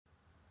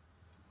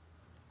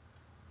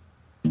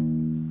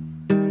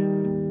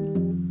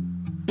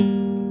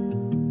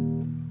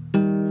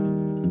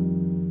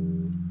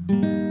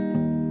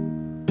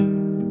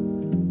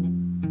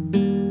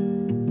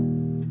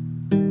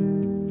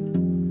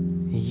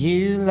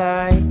You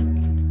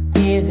like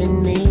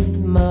giving me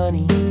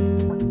money,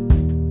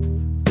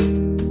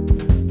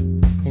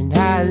 and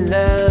I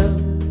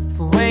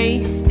love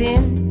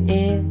wasting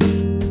it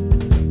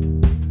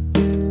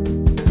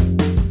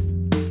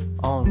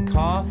on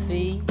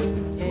coffee.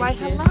 Why,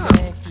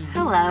 hello.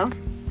 Hello.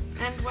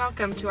 And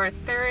welcome to our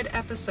third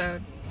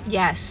episode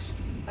Yes.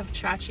 of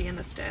Chachi and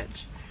the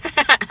Stitch.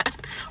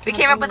 We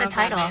came up with a love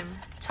that title. name.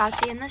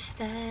 Chachi and the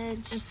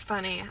Stitch. It's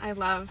funny. I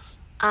love...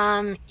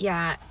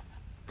 Yeah.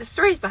 The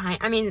story's behind...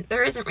 I mean,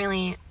 there isn't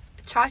really...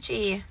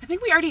 Chachi... I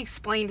think we already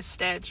explained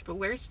Stitch, but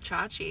where's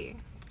Chachi?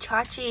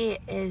 Chachi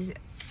is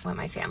what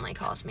my family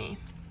calls me.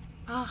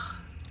 Oh,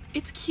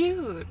 it's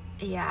cute.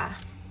 Yeah.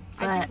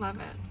 I But do love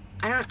it.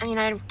 I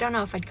don't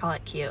know if I'd call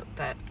it cute,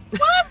 but...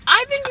 What?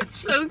 I think it's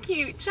so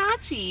cute.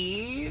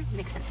 Chachi.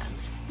 Makes no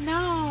sense.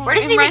 No. Where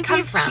does it even come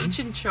reminds from? me of Cheech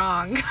and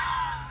Chong.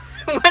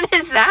 What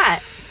is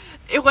that?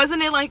 It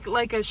wasn't it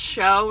like a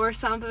show or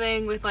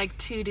something with like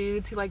two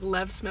dudes who like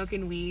love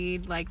smoking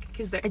weed, like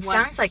because It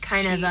sounds like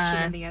kind of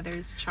and the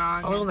other's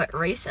Chong. a little bit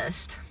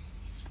racist.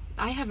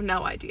 I have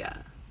no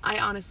idea. I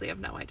honestly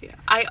have no idea.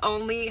 I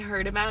only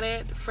heard about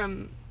it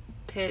from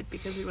Pitt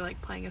because we were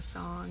like playing a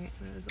song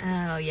and it was like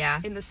Oh,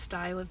 yeah. in the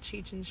style of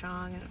Cheech and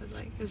Chong, and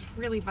it was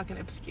really fucking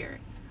obscure.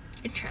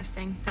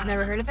 Interesting. I've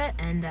never heard of it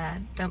and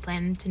don't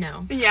plan to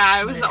know. Yeah, it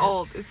what was it is.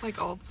 old. It's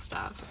like old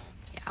stuff.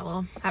 Yeah,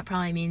 well, that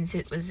probably means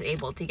it was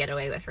able to get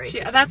away with racism.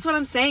 Yeah, that's what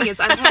I'm saying.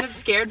 I'm kind of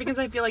scared because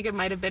I feel like it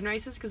might have been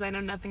racist because I know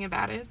nothing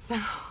about it. So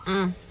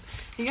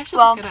you guys should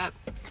Well, look it up.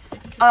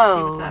 just to see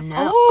Oh, what's up.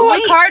 no. Oh,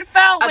 Wait, a card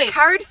fell. A Wait,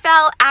 card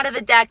fell out of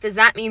the deck. Does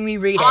that mean we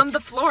read it? on the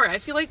floor. I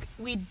feel like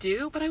we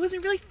do, but I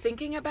wasn't really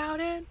thinking about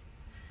it.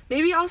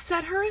 Maybe I'll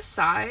set her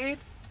aside.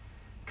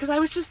 Because I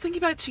was just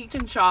thinking about Cheech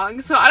and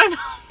Chong, so I don't know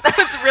if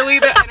that's really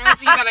the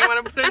energy that I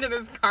want to put into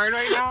this card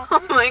right now.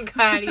 Oh my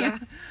god, yeah.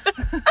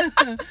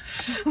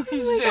 Oh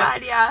my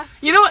god, yeah.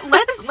 You know what?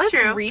 Let's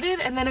true. read it,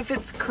 and then if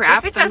it's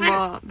crap, If it then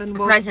doesn't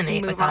we'll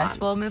resonate move with us, on.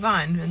 we'll move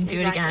on and do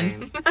it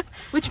again. Exactly.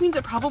 Which means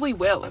it probably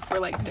will if we're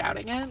like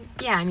doubting it.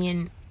 Yeah, I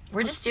mean,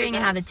 we're just do doing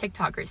it how the this.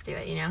 TikTokers do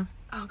it, you know?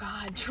 Oh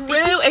god,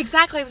 true.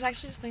 Exactly. I was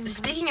actually just thinking.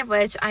 Speaking of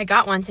which, I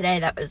got one today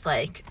that was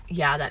like,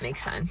 yeah, that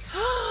makes sense.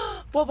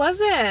 What was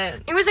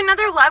it? It was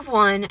another love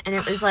one, and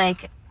it was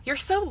like, You're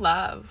so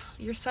love.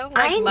 You're so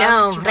like I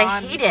know, love but I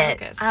drawn hate it.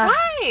 focused. Ugh.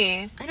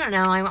 Why? I don't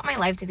know, I want my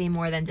life to be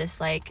more than just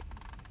like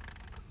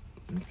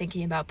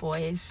thinking about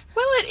boys.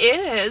 Well, it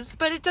is,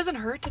 but it doesn't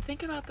hurt to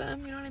think about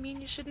them. You know what I mean?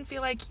 You shouldn't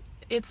feel like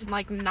it's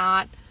like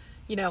not,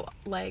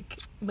 like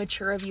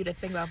mature of you to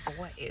think about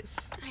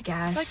boys. I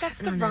guess. Like,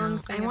 that's I the don't wrong know.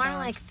 thing I want to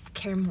about- like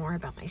care more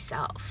about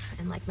myself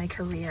and like my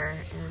career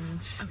and.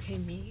 Okay,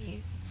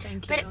 me.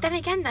 Thank you. But then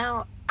again,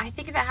 though, I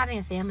think about having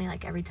a family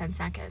like every 10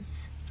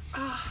 seconds.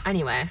 Oh,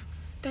 Anyway,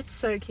 that's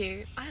so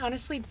cute. I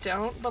honestly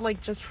don't, but like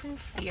just from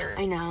fear.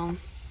 I know.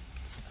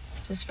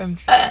 Just from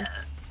fear.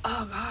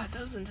 Oh god,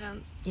 that was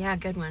intense. Yeah,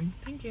 good one.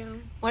 Thank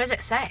you. What does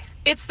it say?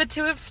 It's the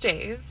Two of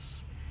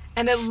Staves,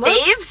 and it Staves?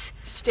 looks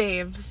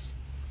Staves.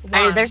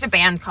 I mean, there's a Wands.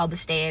 band called the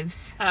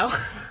Staves. Oh.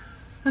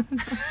 I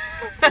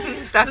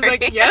Sorry. was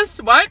like,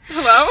 yes, what?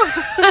 Hello?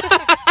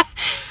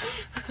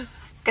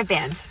 Good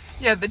band.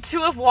 Yeah, the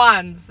Two of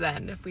Wands,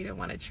 then, if we don't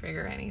want to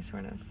trigger any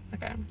sort of...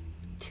 Okay.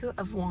 Two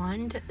of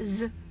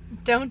Wands.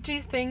 Don't do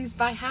things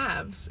by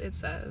halves, it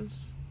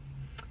says.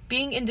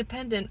 Being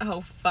independent... Oh,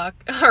 fuck.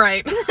 All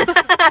right.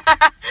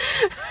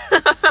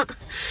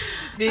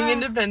 Being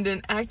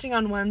independent, acting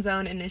on one's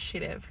own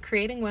initiative,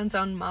 creating one's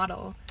own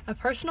model, a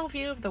personal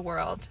view of the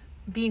world,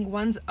 being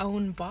one's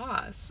own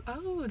boss.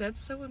 Oh, that's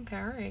so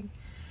empowering.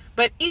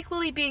 But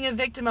equally being a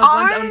victim of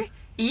one's own...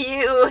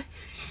 you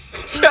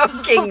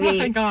joking me? Oh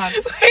my god.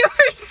 We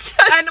were just...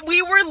 And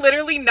we were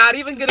literally not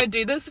even gonna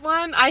do this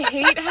one. I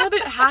hate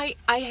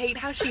I hate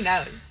how she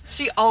knows.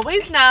 She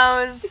always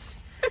knows,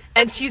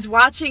 and she's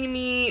watching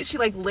me. She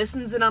like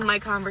listens in on my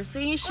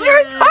conversations. We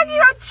were talking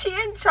about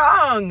Chi and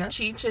Chong.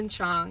 Cheech and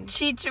Chong.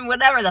 Cheech and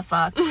whatever the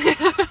fuck.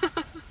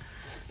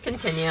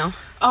 Continue.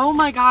 Oh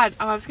my god.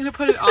 Oh, I was gonna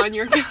put it on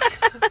your. I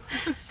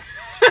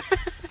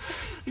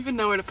don't even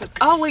know where to put.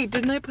 Oh wait,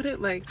 didn't I put it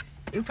like?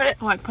 You put it...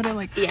 Oh, I put it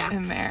like Yeah.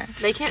 in there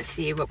They can't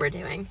see what we're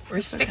doing.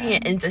 We're sticking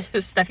it into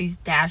Steffi's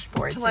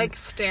dashboard. to like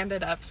stand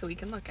it up so we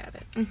can look at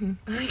it. Mm-hmm.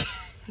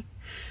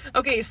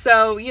 Okay,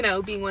 so,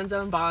 being one's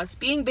own boss,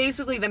 being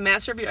basically the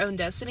master of your own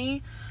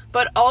destiny,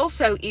 but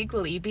also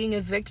equally being a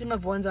victim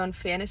of one's own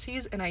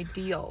fantasies and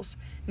ideals,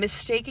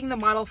 mistaking the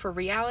model for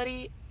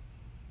reality,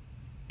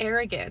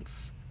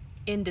 arrogance,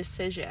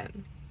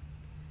 indecision.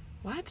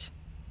 What?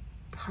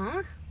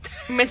 Huh?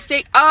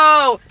 Mistake.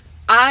 Oh,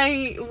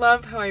 I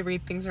love how I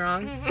read things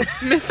wrong.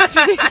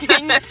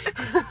 Mistaking.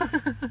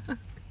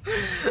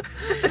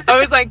 I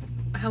was like,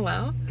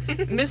 hello?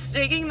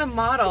 Mistaking the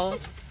model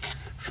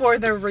for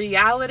the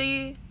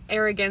reality,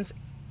 arrogance,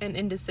 and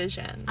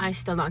indecision. I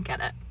still don't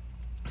get it.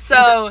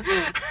 So,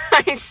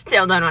 I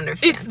still don't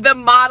understand. it's the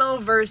model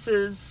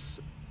versus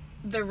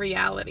the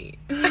reality.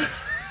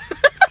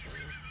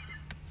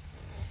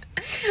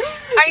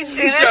 I do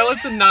this.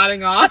 Charlotte's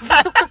nodding off.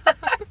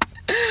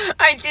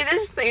 I do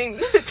this thing.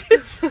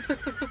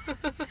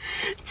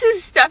 to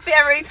Steffi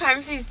every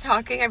time she's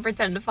talking. I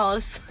pretend to fall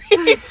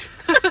asleep.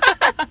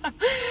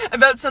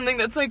 About something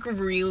that's like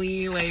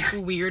really like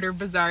weird or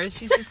bizarre.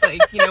 She's just like,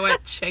 you know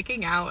what,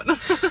 checking out.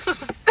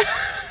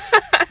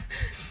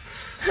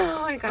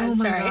 Oh my god, Oh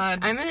my sorry. God.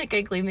 I'm in a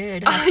giggly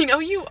mood. I know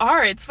you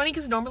are. It's funny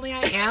because normally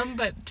I am,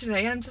 but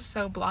today I'm just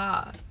so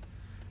blah.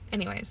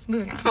 Anyways,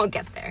 moving on. We'll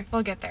get there.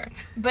 We'll get there.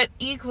 But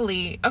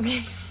equally, okay,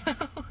 so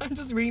I'm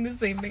just reading the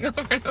same thing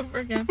over and over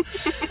again.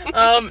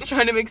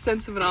 Trying to make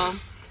sense of it all.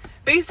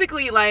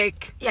 Basically,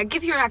 like... Yeah,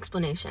 give your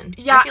explanation.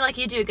 Yeah. I feel like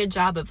you do a good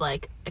job of,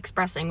 like,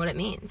 expressing what it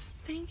means.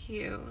 Thank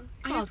you.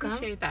 I Welcome.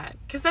 appreciate that.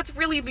 Because that's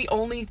really the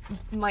only,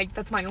 like,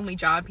 that's my only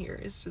job here,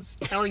 is just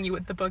telling you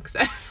what the book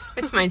says.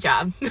 It's my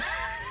job.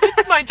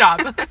 It's my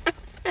job.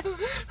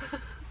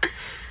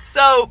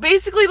 So,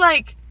 basically,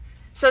 like...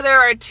 So there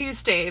are two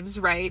staves,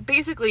 right?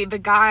 Basically, the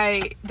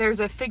guy, there's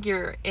a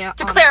figure To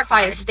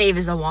clarify, a stave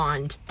is a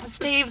wand.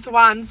 Staves,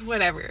 wands,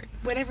 whatever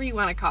you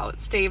want to call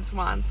it. Staves,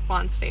 wands,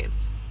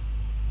 staves.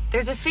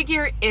 There's a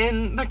figure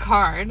in the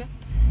card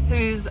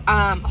who's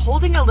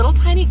holding a little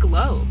tiny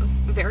globe.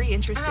 Very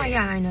interesting. Oh,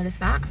 yeah, I noticed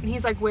that. And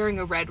he's like wearing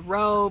a red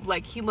robe.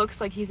 Like he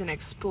looks like he's an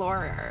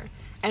explorer.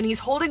 And he's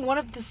holding one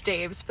of the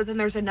staves, but then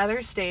there's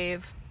another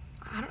stave.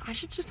 I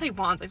should just say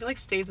wands. I feel like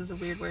staves is a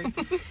weird word.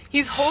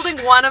 He's holding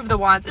one of the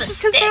wands. It's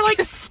just because they're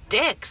like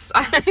sticks.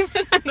 I don't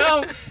even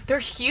know. They're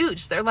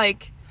huge. They're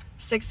like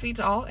 6 feet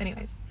tall.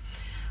 Anyways.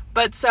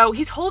 But so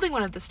he's holding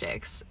one of the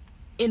sticks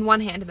in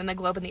one hand and then the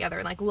globe in the other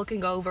and like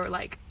looking over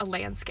like a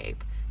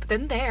landscape. But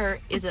then there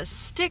is a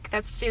stick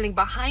that's standing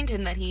behind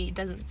him that he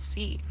doesn't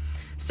see.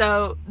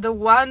 So the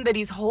one that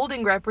he's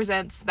holding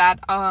represents that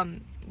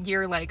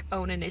your like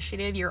own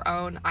initiative, your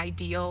own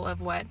ideal of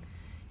what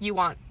you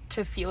want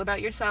to feel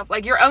about yourself,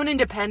 like your own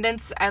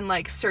independence and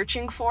like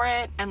searching for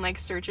it and like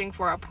searching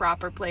for a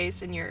proper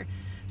place in your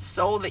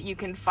soul that you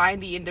can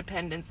find the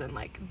independence and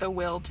like the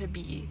will to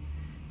be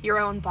your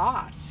own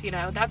boss, you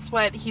know. That's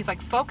what he's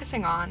like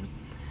focusing on.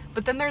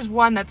 But then there's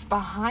one that's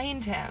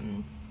behind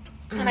him,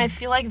 and I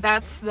feel like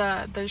that's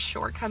the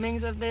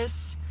shortcomings of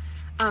this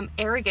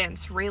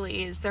arrogance.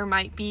 Really, is there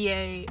might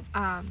be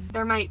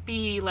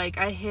like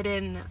a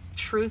hidden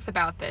truth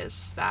about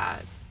this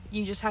that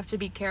you just have to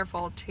be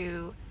careful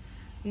to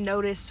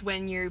notice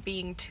when you're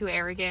being too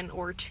arrogant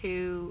or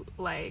too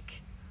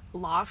like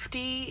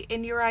lofty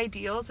in your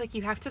ideals. Like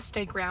you have to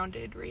stay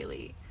grounded,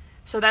 really.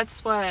 So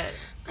that's what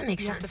That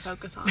makes you sense. have to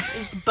focus on,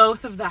 is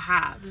both of the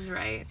halves,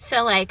 right?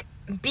 So, like,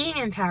 being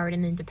empowered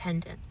and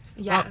independent.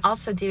 Yes. While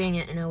also doing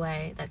it in a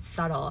way that's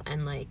subtle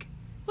and, like...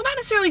 Well, not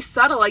necessarily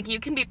subtle. Like, you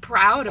can be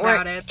proud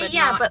about it, but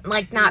yeah, not but,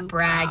 like, too not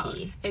proud.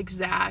 braggy.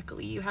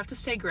 Exactly. You have to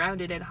stay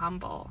grounded and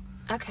humble.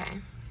 Okay.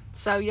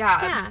 So,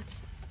 yeah. Yeah.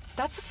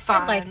 That's a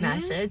fun. Good life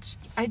message.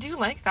 I do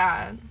like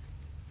that.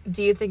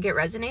 Do you think it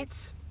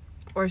resonates?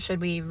 Or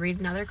should we read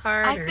another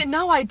card?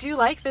 No, I do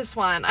like this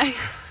one.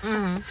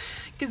 Mm-hmm.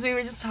 Because we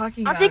were just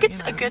talking about I think it's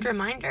you a know. good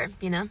reminder,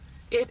 you know?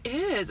 It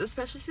is,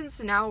 especially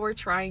since now we're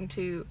trying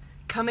to,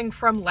 coming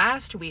from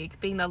last week,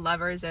 being the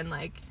lovers and,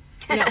 like,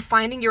 you know,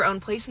 finding your own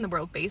place in the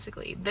world,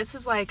 basically. This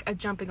is, like, a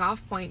jumping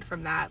off point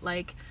from that.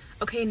 Like,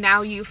 okay,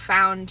 now you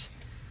found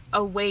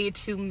a way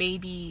to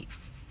maybe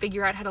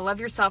figure out how to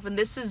love yourself, and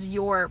this is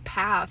your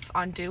path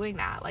on doing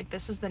that. Like,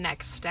 this is the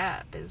next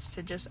step, is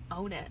to just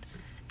own it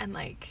and,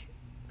 like,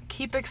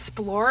 keep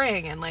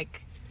exploring and,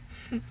 like,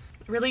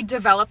 really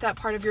develop that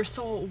part of your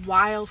soul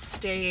while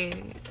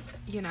staying,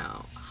 you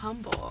know,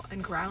 humble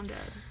and grounded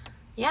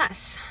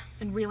Yes.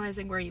 and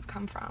realizing where you've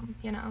come from,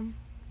 you know.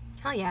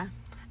 Hell yeah.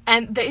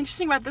 And the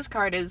interesting about this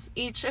card is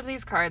each of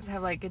these cards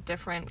have like a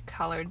different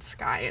colored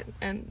sky,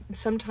 and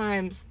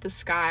sometimes the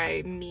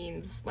sky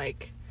means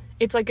like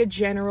it's like a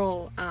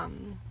general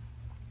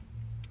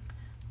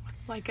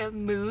like a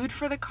mood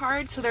for the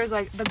card. So there's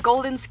like the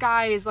golden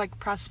sky is like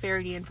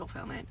prosperity and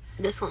fulfillment.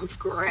 This one's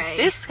gray.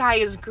 This sky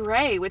is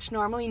gray, which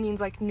normally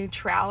means like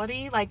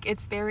neutrality. Like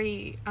it's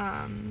very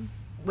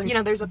you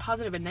know, there's a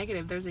positive and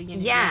negative. There's a yin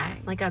and Yeah,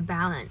 yang. like a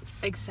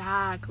balance.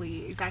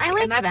 Exactly. I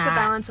like and that's that. the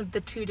balance of the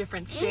two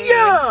different states.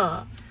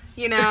 Yeah.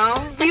 You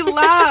know? We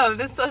love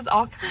this is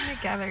all coming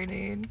together,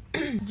 dude.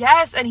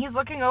 Yes, and he's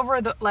looking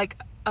over the like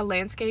a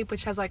landscape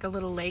which has like a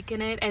little lake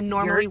in it, and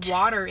normally Yurt.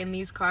 water in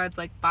these cards,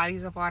 like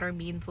bodies of water,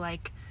 means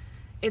like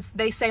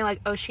they say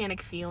like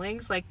oceanic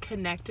feelings, like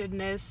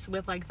connectedness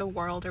with like the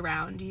world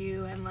around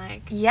you, and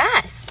like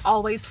Yes.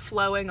 always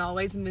flowing,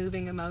 always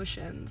moving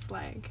emotions.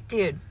 Like,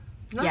 Dude.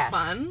 isn't that Yes.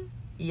 fun?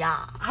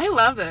 Yeah. I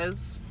love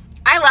this.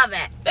 I love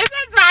it. This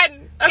is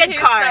fun. Good Okay,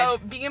 card. So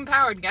be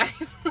empowered,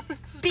 guys.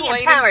 It's Be plain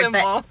and empowered,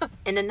 simple. but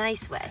in a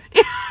nice way.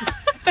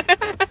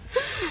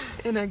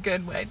 In a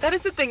good way. That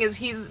is the thing,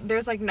 is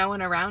there's like no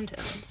one around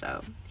him,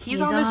 so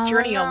he's on all this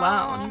journey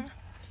alone.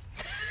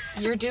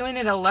 You're doing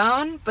it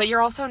alone, but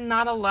you're also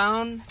not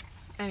alone.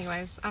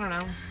 Anyways, I don't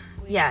know.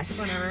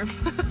 Yes. Whatever.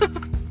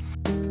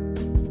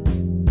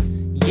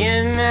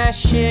 You're my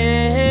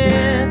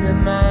sugar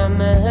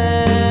mama,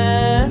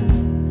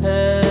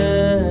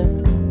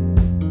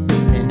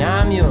 and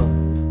I'm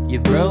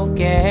your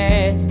broke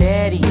ass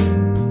daddy.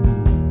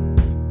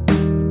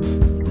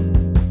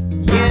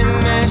 You're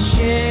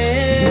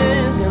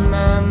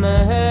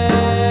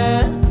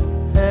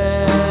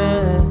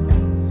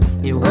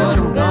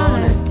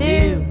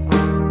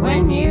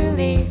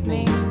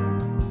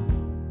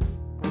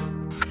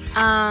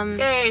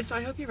Okay, so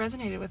I hope you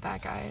resonated with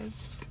that,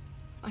 guys.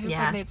 I hope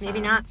Yeah, that made sense. maybe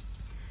not.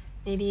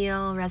 Maybe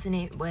you'll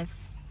resonate with...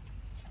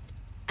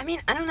 I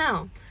mean, I don't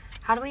know.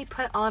 How do we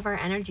put all of our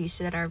energy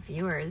so that our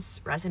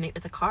viewers resonate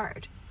with a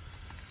card?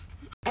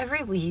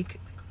 Every week,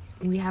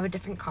 we have a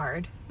different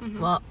card.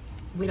 Well,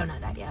 we don't know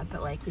that yet,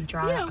 but, like, we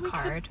draw a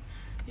card.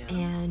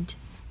 And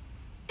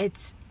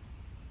it's...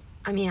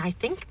 I mean, I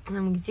think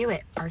when we do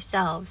it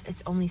ourselves,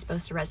 it's only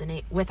supposed to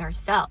resonate with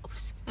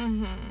ourselves. So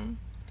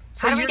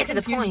how do you're we get to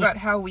the confused point? about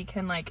how we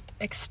can, like,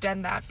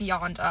 extend that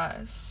beyond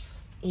us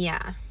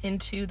Yeah.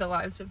 into the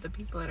lives of the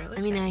people that are I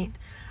listening. mean,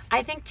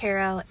 I think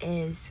tarot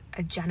is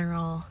a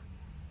general...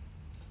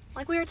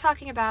 Like we were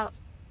talking about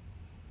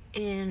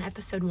in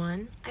episode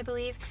 1, I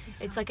believe.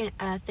 It's like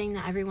a thing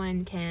that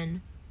everyone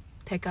can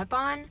pick up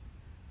on.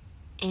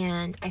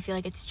 And I feel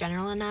like it's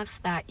general enough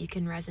that you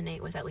can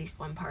resonate with at least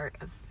one part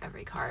of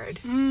every card.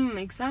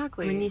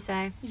 Exactly. Wouldn't you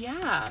say?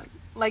 Yeah.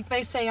 Like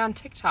they say on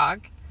TikTok,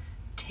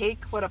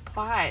 take what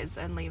applies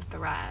and leave the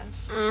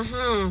rest.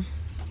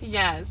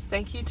 Yes.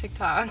 Thank you,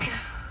 TikTok.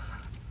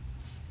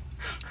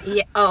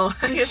 Yeah. Oh.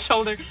 His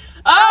shoulder.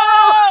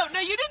 Oh! No,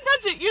 you didn't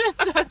touch it. You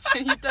didn't touch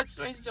it. You touched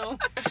my shoulder.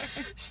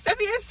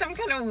 Steffi has some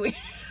kind of weird...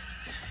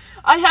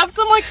 I have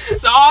some, like,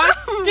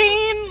 sauce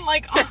stain,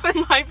 like,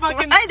 on my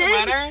fucking What is-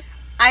 sweater.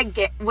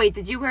 Wait,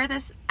 did you wear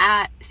this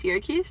at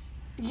Syracuse?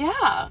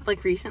 Yeah.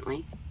 Like,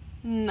 recently?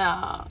 No.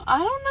 I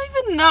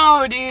don't even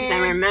know, dude. Because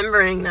I'm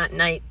remembering that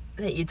night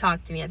that you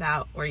talked to me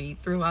about where you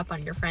threw up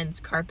on your friend's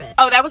carpet.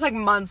 Oh, that was, like,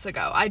 months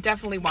ago. I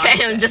definitely watched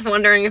Okay, I'm it. just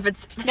wondering if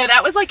it's... No,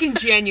 that was, like, in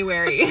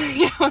January.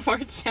 Yeah, when we're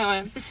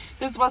chilling.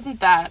 This wasn't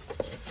that.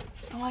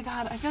 Oh, my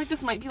God. I feel like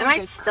this might be, like,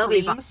 might a still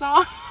be cream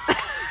sauce.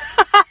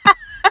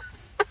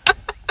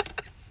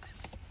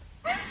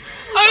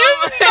 I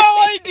have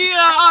no idea,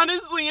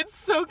 honestly. It's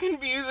so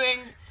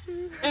confusing.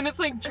 And it's,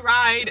 like,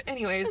 dried.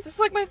 Anyways, this is,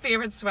 like, my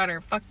favorite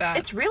sweater. Fuck that.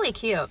 It's really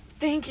cute.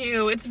 Thank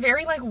you. It's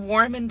very, like,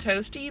 warm and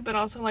toasty, but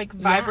also, like,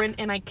 vibrant,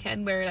 and I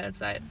can wear it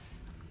outside.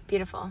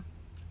 Beautiful.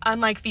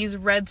 Unlike these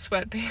red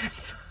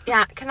sweatpants.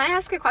 Yeah, can I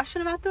ask a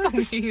question about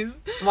those? These.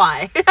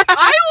 Why?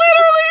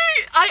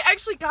 I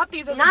actually got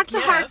these as Not a to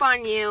gift. harp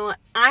on you,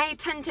 I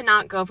tend to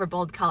not go for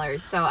bold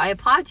colors, so I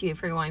applaud you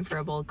for going for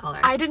a bold color.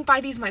 I didn't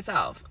buy these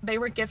myself. They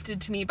were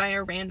gifted to me by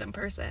a random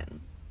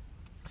person.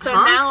 So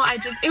Huh? now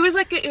it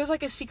was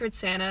like a Secret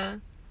Santa.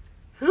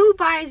 Who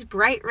buys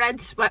bright red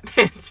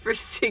sweatpants for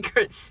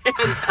Secret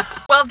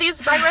Santa? Well,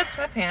 these bright red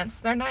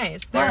sweatpants, they're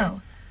nice.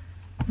 Whoa.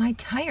 My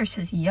tire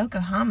says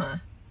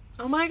Yokohama.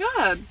 Oh my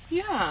god.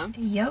 Yeah.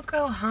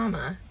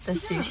 Yokohama, the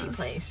sushi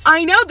place.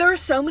 I know there are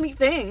so many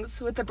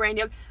things with the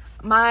brand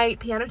My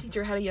piano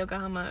teacher had a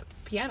Yokohama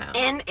piano.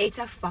 And it's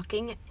a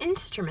fucking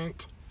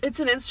instrument.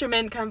 It's an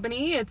instrument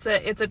company. It's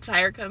a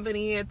tire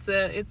company. It's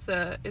a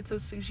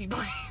sushi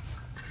place.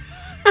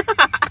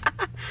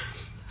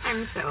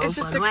 I'm so It's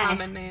just a blown away.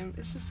 common name.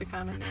 It's just a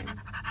common name.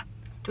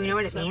 Do we know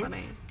what It's it so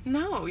means? funny.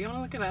 No, you want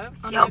to look it up?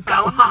 On my phone?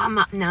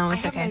 Yokohama. No, I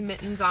it's have okay. my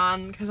mittens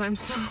on because I'm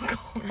so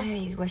cold.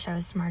 I wish I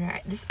was smarter.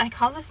 I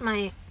call this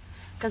my...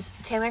 Because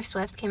Taylor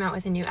Swift came out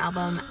with a new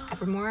album,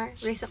 Evermore,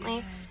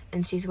 recently.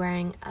 And she's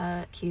wearing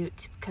a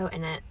cute coat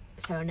in it.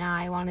 So now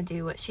I want to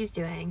do what she's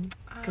doing.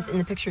 Because in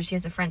the picture she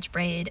has a French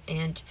braid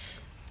and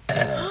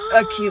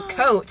a cute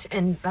coat.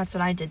 And that's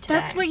what I did today.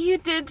 That's what you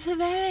did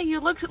today. You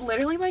look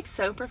literally like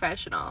so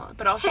professional,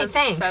 but also Hey,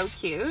 thanks. so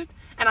cute.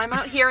 And I'm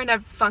out here in a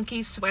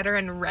funky sweater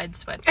and red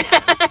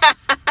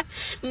sweatpants.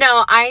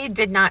 No, I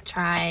did not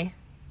try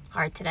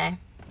hard today.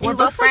 It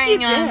looks like you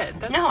did.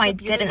 That's No, the I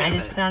beauty didn't. I of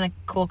just it. put on a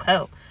cool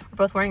coat. We're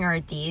both wearing our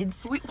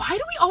Adidas. Why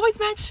do we always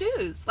match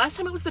shoes? Last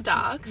time it was the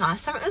dogs.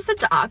 Last time it was the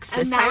Docs.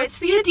 and This now time it's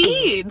the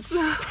Adidas.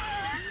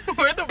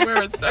 We're the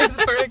worst. I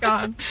swear to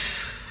God.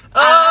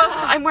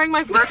 I'm wearing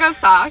my Virgo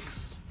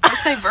socks. I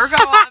say Virgo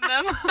on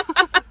them.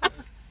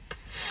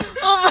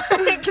 Oh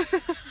my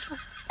God.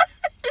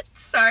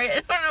 Sorry, I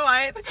don't know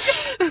why.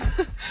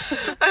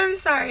 I'm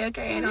sorry,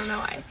 okay, I don't know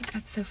why. I think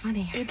that's so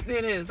funny. It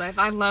is. I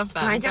love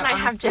that. Why don't I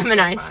have honestly so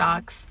Gemini fun.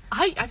 socks?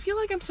 I feel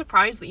like I'm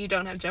surprised that you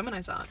don't have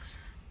Gemini socks.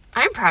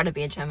 I'm proud to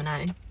be a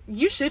Gemini.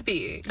 You should be.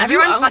 You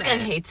Everyone own fucking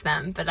it. hates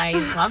them, but I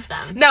love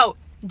them. No,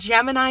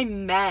 Gemini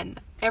men.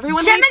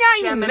 Everyone Gemini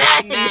hates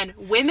Gemini men.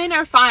 Women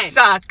are fine.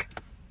 Suck.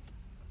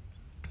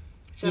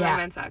 Gemini Yeah.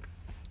 men suck.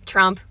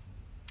 Trump.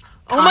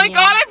 Oh my Kanye.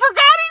 god, I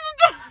forgot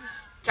he's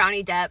a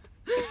Johnny Depp.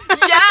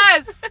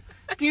 Yes!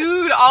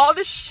 Dude, all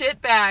the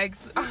shit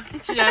bags.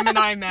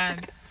 Gemini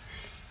men.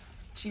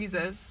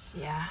 Jesus.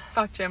 Yeah.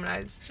 Fuck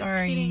Geminis. Just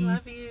Sorry. kidding,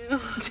 love you.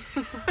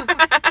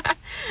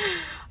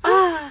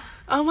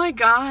 Oh my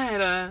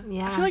god.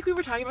 Yeah. I feel like we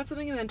were talking about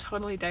something and then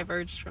totally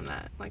diverged from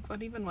that. Like,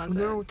 what even was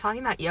We it? were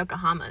talking about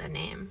Yokohama, the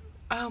name.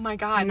 Oh my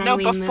god. And then No,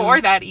 we before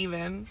moved. that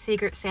even.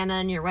 Secret Santa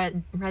and your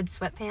red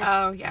sweatpants.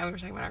 Oh yeah, we were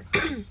talking about our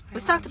clothes.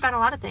 We've talked about a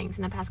lot of things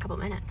in the past couple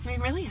minutes. We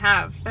really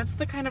have. That's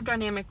the kind of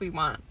dynamic we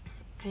want.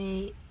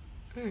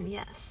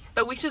 Yes.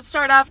 But we should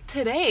start off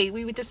today.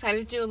 We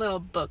decided to do a little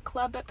book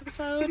club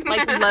episode.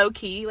 Like, low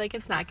key. Like,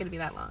 it's not going to be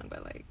that long,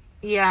 but, like,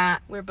 Yeah.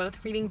 we're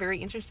both reading very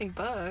interesting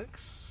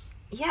books.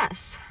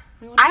 Yes.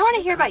 We I want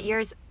to share hear them. about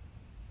yours.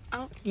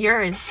 Oh.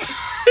 Yours.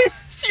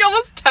 She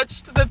almost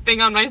touched the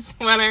thing on my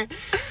sweater.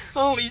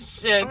 Holy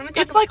shit.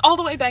 It's like all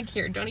the way back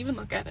here. Don't even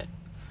look at it.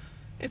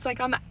 It's like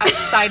on the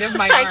outside of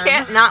my arm. I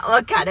can't not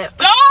look at it.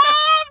 Stop!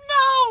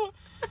 No!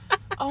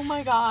 Oh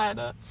my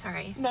god.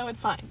 Sorry. No,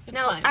 it's fine. It's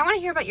No, fine. I want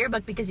to hear about your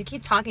book because you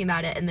keep talking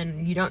about it and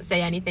then you don't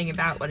say anything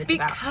about what it's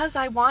about. Because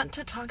I want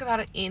to talk about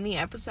it in the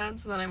episode,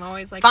 so then I'm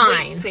always like,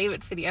 Fine. wait, save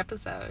it for the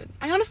episode.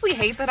 I honestly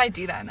hate that I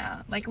do that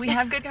now. Like, we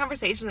have good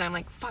conversations, and I'm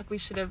like, fuck, we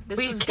should have, this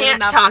We is good can't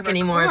enough talk to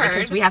anymore record.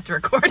 because we have to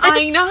record it.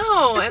 I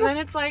know, and then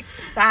it's like,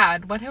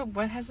 sad. What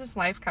has this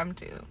life come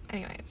to?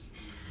 Anyways.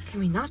 Can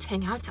we not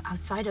hang out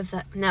outside of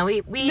the... No,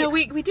 we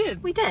did. We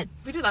did.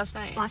 We did last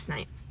night. Last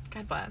night.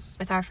 God bless.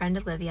 With our friend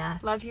Olivia.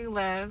 Love you,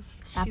 Liv.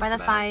 Sat She's by the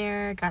best.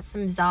 fire, got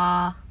some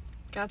za.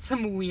 Got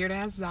some weird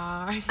ass za.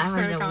 I That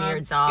swear was to a God.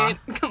 weird za.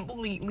 It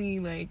completely,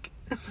 like...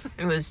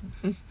 It was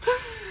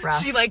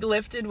rough. She, like,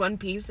 lifted one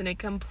piece and it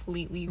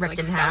completely, Ripped like,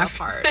 in fell half.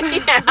 apart.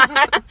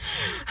 Yeah.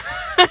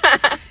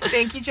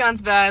 Thank you,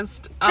 John's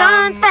Best.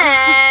 John's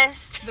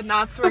Best! The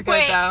knots were good,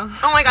 Wait. though.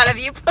 Oh my god, have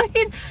you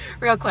played...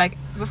 Real quick,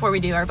 before we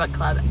do our book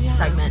club Yeah.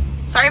 segment.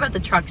 Sorry about the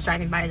trucks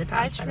driving by the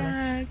Bye, past. by the way.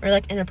 truck. We're,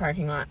 like, in a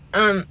parking lot.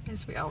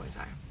 Yes, we always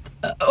are.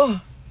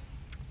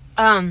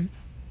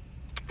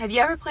 Have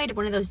you ever played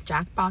one of those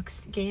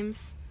Jackbox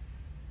games?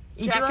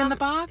 You Jack do in them? the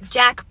Box?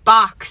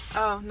 Jackbox.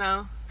 Oh,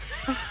 no.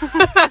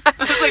 I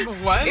was like,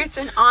 what? It's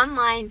an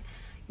online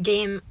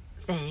game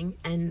thing,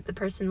 and the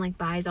person like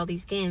buys all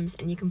these games,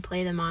 and you can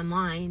play them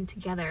online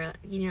together.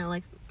 You know,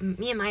 like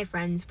me and my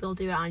friends will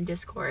do it on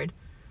Discord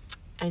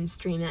and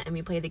stream it, and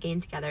we play the game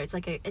together. It's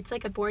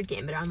like a board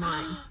game, but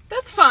online.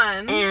 That's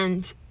fun.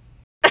 And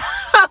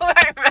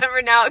I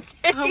remember now.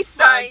 Okay, Oh,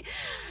 sorry.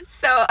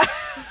 So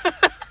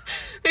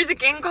there's a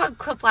game called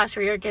Quiplash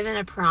where you're given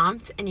a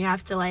prompt, and you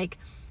have to like,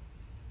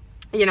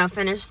 you know,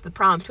 finish the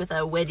prompt with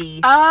a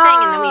witty thing,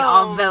 and then we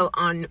all vote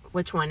on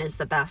which one is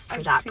the best for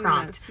I've that seen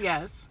prompt. this,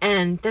 yes.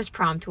 And this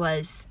prompt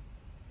was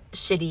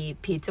shitty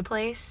pizza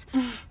place.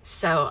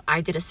 So I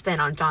did a spin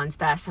on John's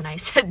Best, and I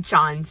said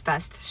John's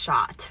best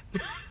shot.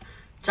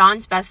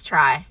 John's best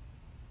try.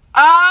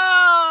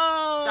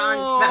 Oh!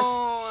 John's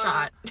best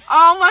shot.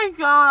 Oh my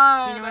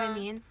god. You know what I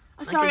mean?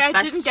 Sorry, his I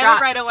best didn't get shot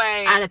it right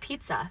away. At a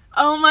pizza.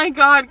 Oh my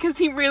god,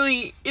 because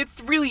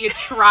it's really a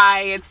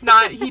try. It's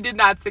not, he did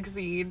not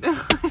succeed.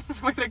 I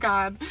swear to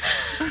God.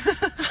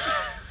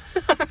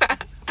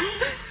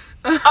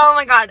 Oh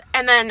my god.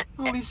 And then,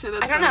 Holy shit,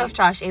 that's I don't know funny. if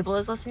Josh Abel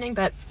is listening,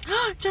 but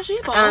Josh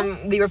Abel.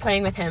 we were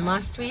playing with him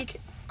last week,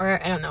 or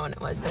I don't know when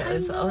it was, but it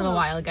was a little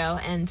while ago,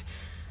 and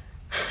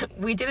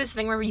we do this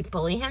thing where we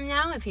bully him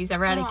now if he's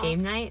ever at a game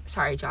night.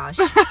 Sorry, Josh.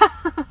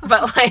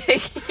 But like,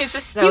 he's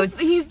just so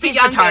he's the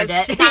youngest.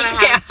 target. He kind of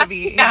has to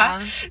be.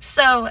 Yeah.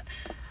 So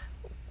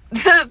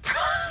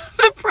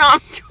the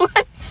prompt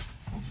was,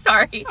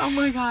 sorry. Oh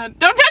my god.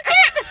 Don't touch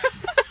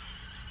it!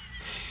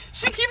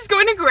 She keeps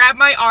going to grab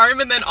my arm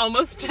and then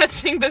almost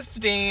touching the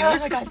stain. Oh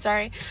my god,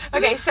 sorry.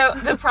 Okay, so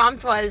the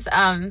prompt was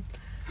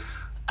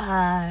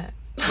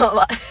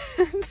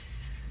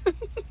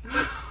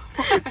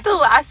the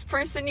last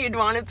person you'd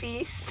want to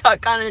be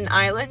stuck on an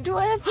island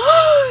with.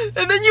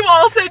 And then you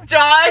all said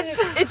Josh.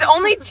 It's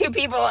only two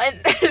people,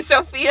 and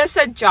Sophia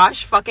said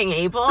Josh fucking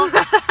Abel,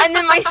 and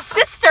then my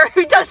sister,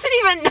 who doesn't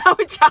even know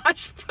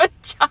Josh, put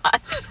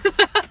Josh.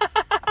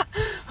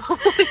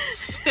 Holy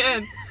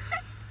shit.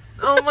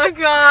 Oh my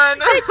god.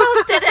 We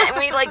both did it, and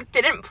we like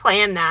didn't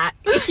plan that.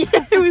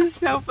 It was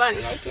so funny.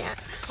 I can't.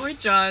 Poor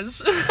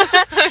Josh.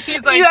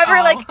 He's like, You ever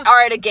 "Oh." like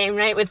are at a game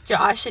night with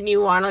Josh and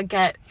you want to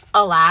get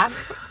a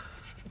laugh?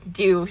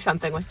 Do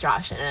something with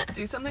Josh in it.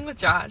 Do something with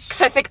Josh.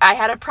 So I think I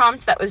had a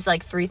prompt that was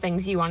like 3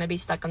 things you want to be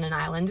stuck on an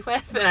island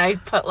with, and I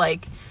put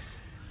like,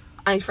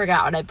 I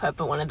forgot what I put,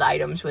 but one of the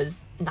items was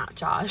not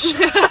Josh.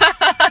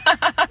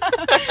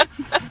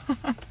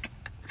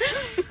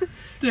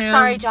 Damn.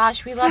 Sorry,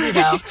 Josh. We love you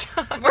though.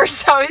 We're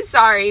so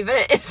sorry,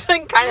 but it's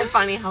like kind of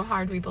funny how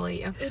hard we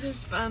bully you. It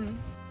is fun.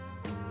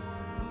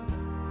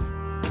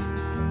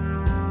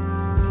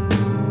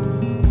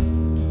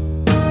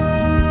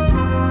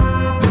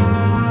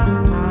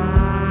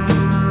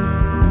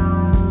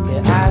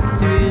 Yeah, I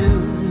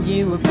threw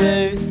you a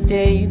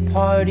birthday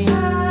party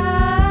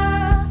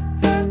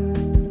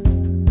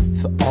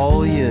for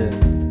all your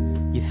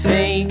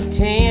fake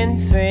tan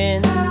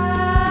friends.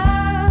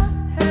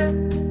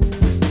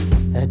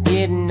 I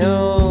didn't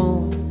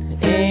know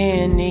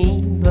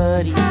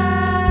anybody,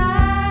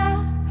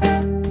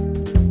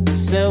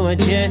 so I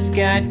just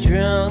got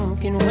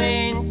drunk and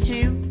went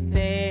to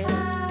bed.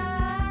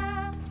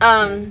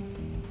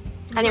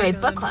 Anyway,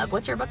 God. book club.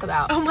 What's your book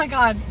about? Oh my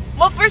god.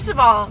 Well, first of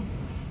all,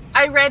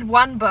 I read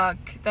one book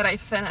that I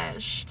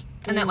finished,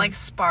 and it like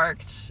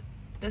sparked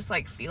this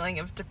like feeling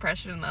of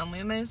depression and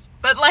loneliness.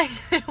 But like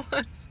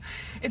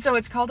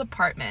it's called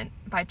Apartment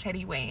by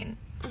Teddy Wayne.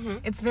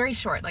 It's very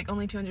short, like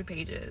only 200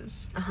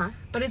 pages.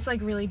 But it's like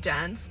really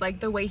dense. Like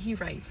the way he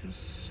writes is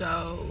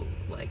so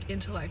like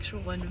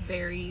intellectual and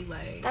very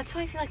like That's how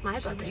I feel like my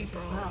book is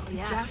as well.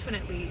 Yes.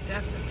 Definitely.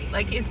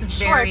 Like it's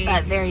Short, very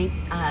but very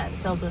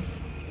filled with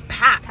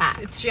packed.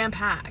 It's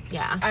jam-packed.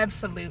 Yeah.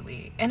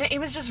 Absolutely. And it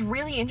was just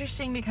really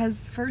interesting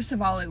because, first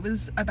of all, it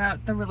was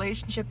about the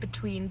relationship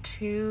between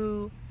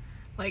two,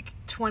 like,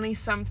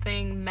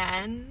 20-something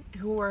men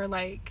who were,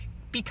 like,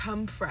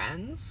 become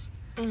friends.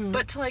 Mm-hmm.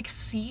 But to, like,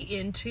 see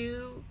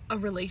into a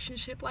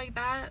relationship like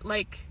that,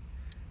 like,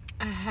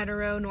 a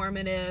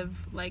heteronormative,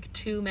 like,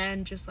 two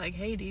men just like,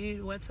 hey,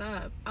 dude, what's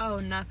up? Oh,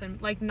 nothing.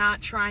 Like,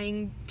 not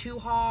trying too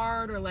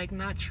hard or, like,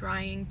 not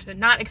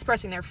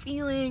expressing their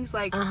feelings.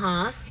 Like,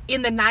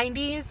 in the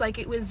 90s, like,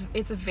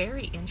 it's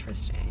very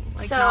interesting.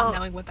 Like, So- not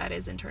knowing what that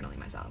is internally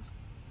myself.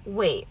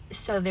 Wait,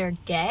 so they're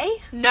gay?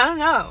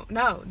 No.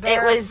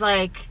 It was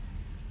like...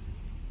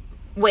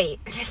 Wait,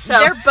 so...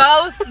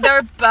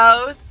 They're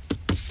both,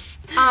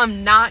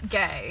 not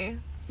gay.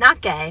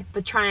 Not gay,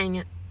 but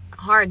trying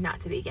hard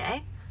not to be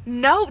gay.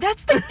 No,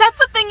 that's the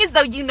thing is,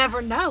 though, you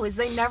never know, is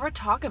they never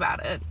talk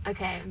about it.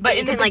 Okay. But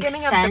in the you can,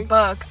 beginning like, of the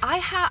book, sense-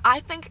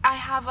 I think I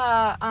have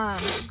a,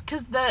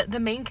 because the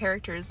main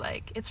character is,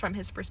 like, it's from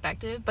his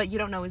perspective, but you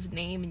don't know his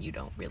name and you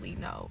don't really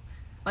know.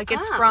 Like,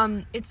 he's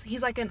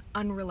like an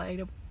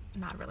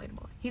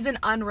he's an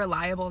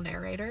unreliable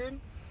narrator,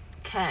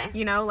 Okay.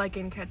 you know, like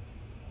in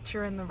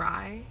Catcher in the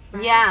Rye.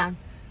 Right? Yeah.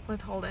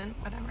 With Holden,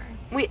 whatever.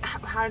 Wait,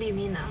 how do you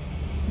mean, though?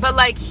 But,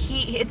 like,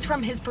 it's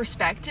from his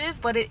perspective,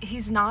 but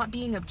he's not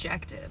being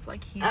objective.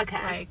 Like, he's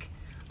like,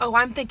 oh,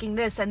 I'm thinking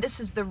this, and this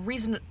is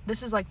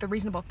like the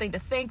reasonable thing to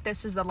think,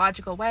 this is the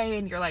logical way,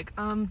 and you're like,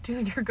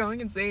 dude, you're going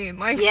insane.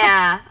 Like,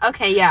 Yeah.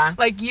 Okay, yeah.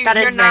 like, you're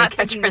very not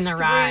Catcher thinking in this the through,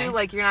 Rye.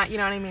 like, you're not, you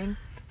know what I mean?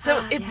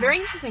 So, it's yeah. very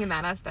interesting in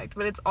that aspect,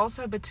 but it's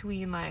also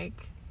between,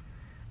 like,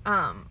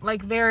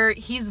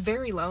 he's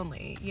very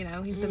lonely, you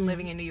know? He's been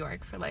living in New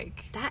York for,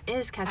 like, That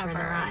is Catcher in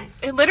the Rye.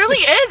 it literally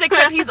is,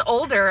 except he's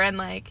older, and,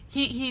 like,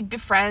 he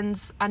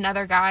befriends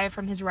another guy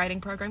from his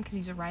writing program because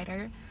he's a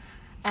writer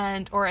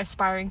or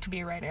aspiring to be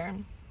a writer,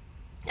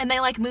 and they,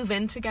 like, move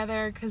in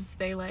together because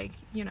they, like,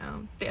 you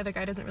know, the other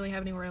guy doesn't really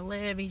have anywhere to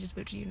live. He just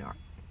moved to New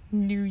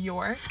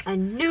York.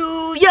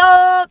 New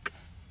York!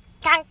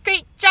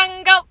 Concrete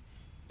jungle.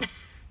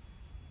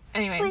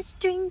 Anyways,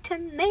 Wintering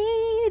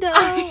tomato.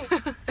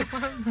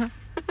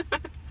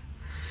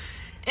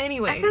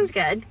 anyways, That sounds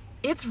good.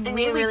 It's you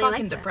really really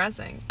fucking liked it.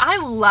 depressing. I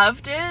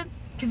loved it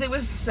because it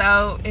was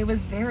so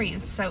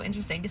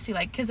interesting to see,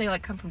 like, because they,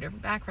 like, come from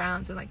different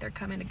backgrounds and, like, they're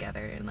coming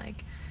together and,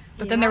 like,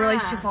 but then their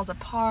relationship Yeah. falls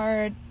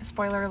apart.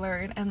 Spoiler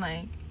alert. And,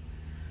 like,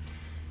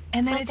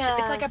 and then it's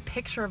like a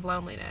picture of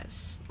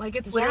loneliness. Like,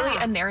 it's literally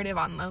Yeah. a narrative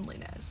on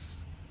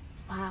loneliness.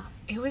 Wow.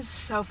 It was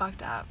so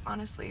fucked up.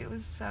 Honestly, it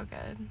was so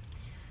good.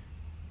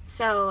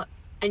 So,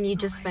 and you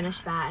just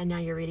finished that, and now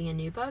you're reading a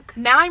new book?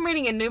 Now I'm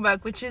reading a new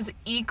book, which is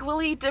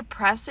equally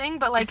depressing,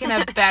 but, like, in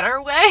a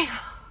better way.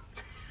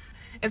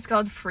 It's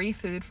called Free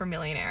Food for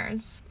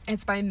Millionaires.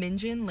 It's by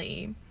Min-Jin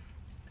Lee.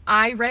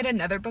 I read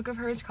another book of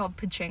hers called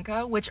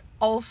Pachinko, which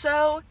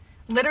also,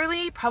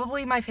 literally,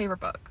 probably my favorite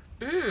book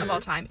of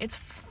all time. It's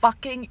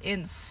fucking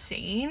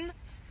insane.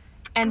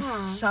 And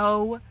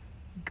so,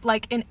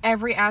 like, in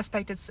every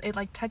aspect, it,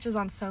 like, touches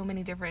on so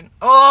many different...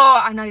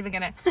 Oh, I'm not even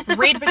gonna...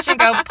 Read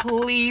Pachinko,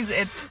 please.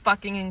 It's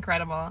fucking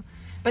incredible.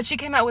 But she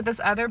came out with this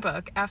other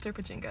book after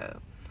Pachinko.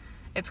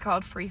 It's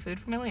called Free Food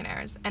for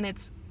Millionaires, and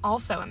it's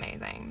also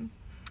amazing.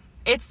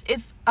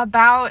 It's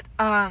about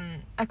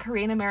a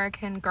Korean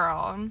American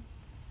girl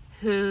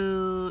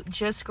who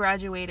just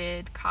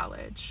graduated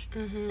college,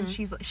 and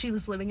she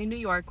was living in New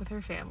York with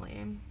her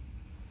family,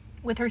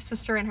 with her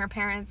sister and her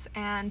parents,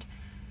 and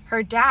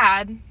her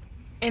dad,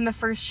 in the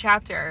first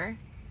chapter,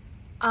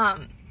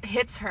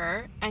 hits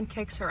her and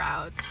kicks her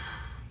out.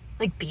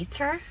 Like, beats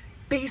her?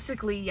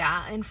 Basically,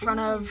 yeah, in front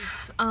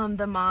of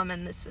the mom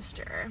and the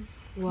sister.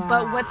 Wow.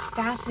 But what's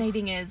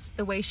fascinating is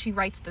the way she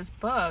writes this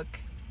book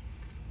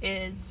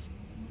is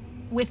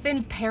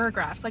within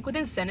paragraphs, like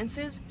within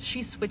sentences,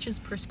 she switches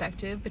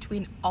perspective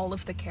between all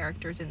of the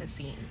characters in the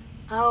scene.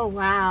 Oh,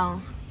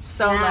 wow.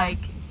 So, Yeah. like,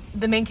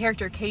 the main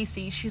character,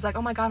 Casey, she's like,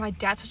 oh my god, my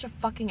dad's such a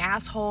fucking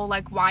asshole.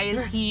 Like, why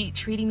is he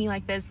treating me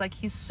like this? Like,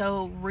 he's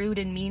so rude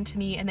and mean to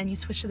me. And then you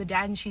switch to the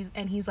dad,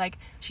 and he's like,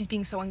 she's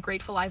being so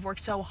ungrateful. I've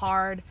worked so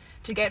hard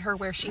to get her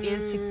where she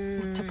is,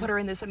 to put her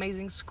in this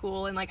amazing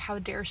school, and, like, how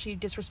dare she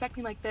disrespect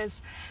me like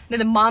this? And then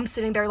the mom's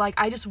sitting there like,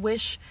 I just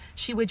wish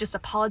she would just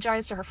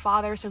apologize to her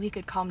father so he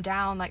could calm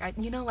down. Like,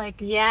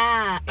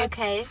 Yeah, it's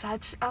okay.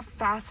 such a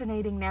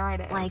fascinating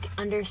narrative. Like,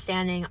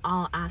 understanding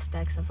all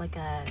aspects of, like,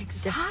 a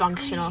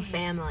dysfunctional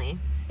family.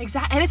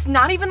 Exactly. And it's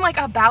not even, like,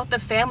 about the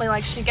family.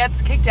 Like, she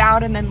gets kicked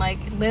out and then, like,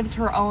 lives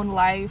her own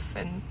life.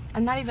 And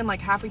I'm not even,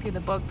 like, halfway through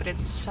the book, but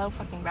it's so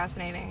fucking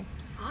fascinating.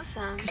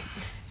 Awesome.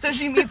 So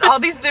she meets all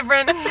these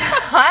different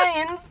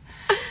kinds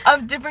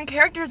of different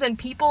characters and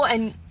people,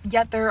 and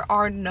yet there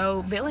are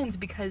no villains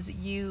because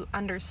you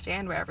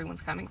understand where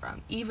everyone's coming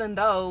from. Even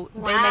though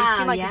they may Wow,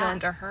 seem like yeah. a villain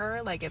to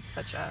her, like, it's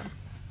such a...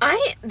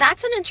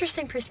 That's an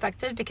interesting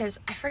perspective because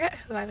I forget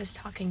who I was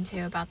talking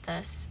to about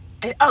this.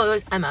 It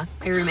was Emma,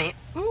 my roommate.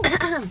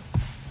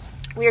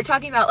 We were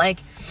talking about, like,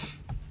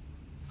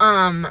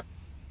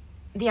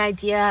 the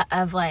idea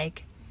of,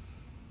 like,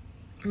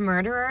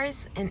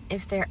 murderers and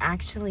if they're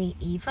actually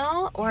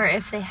evil or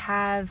if they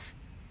have,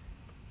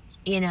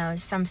 you know,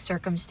 some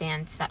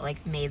circumstance that,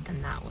 like, made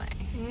them that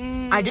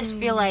way. I just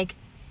feel like,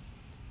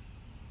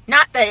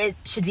 not that it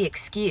should be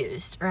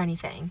excused or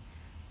anything,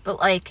 but,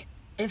 like,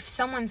 if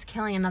someone's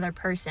killing another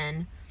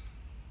person,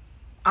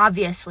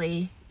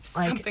 obviously,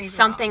 like,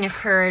 something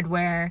occurred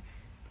where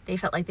they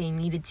felt like they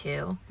needed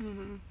to,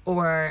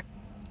 or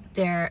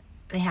they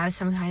have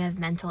some kind of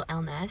mental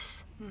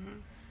illness.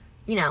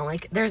 You know,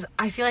 like,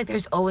 I feel like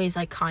there's always,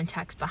 like,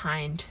 context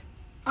behind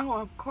Oh,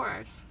 of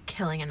course.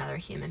 killing another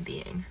human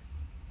being.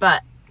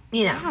 But,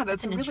 you know, Yeah,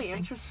 that's really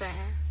interesting.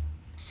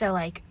 So,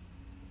 like,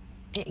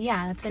 that's an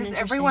interesting... Because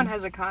everyone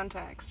has a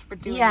context for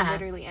doing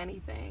literally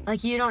anything.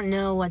 Like, you don't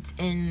know what's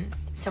in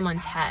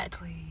someone's head.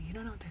 Exactly. You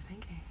don't know what they're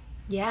thinking.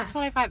 Yeah. That's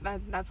what I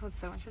find, that's what's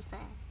so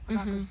interesting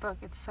about this book.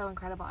 It's so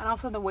incredible. And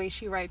also the way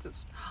she writes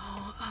is...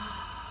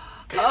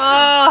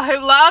 Oh, I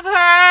love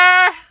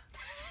her!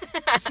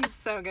 She's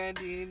so good,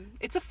 dude.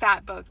 It's a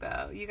fat book,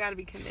 though. You gotta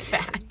be committed.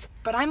 Fat.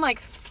 But I'm, like,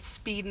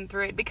 speeding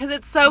through it because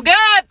it's so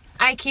good!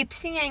 I keep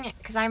seeing it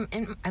because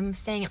I'm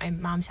staying at my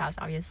mom's house,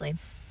 obviously.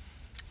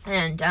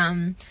 And,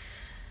 I'm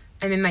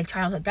in my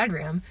childhood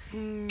bedroom.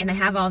 And I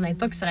have all my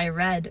books that I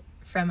read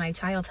from my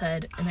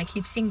childhood. And I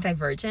keep seeing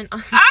Divergent on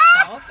the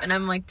shelf. And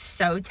I'm, like,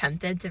 so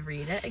tempted to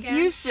read it again.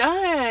 You should,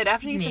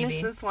 after you finish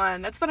this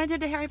one. That's what I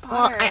did to Harry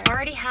Potter. Well, I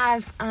already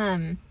have,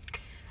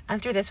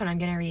 after this one, I'm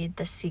going to read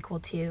the sequel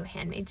to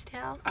Handmaid's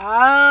Tale.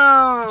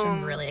 Oh. Which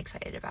I'm really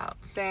excited about.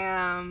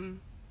 Damn.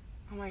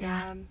 Oh my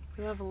god.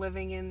 We love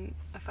living in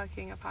a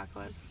fucking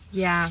apocalypse.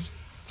 Yeah.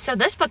 So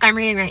this book I'm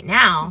reading right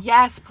now.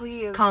 Yes,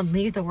 please. Called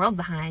Leave the World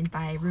Behind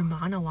by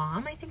Rumaan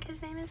Alam, I think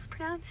his name is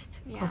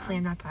pronounced. Yeah. Hopefully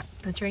I'm not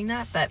butchering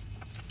that. But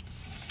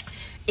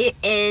it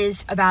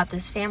is about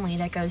this family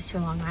that goes to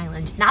Long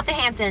Island. Not the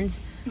Hamptons.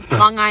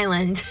 Long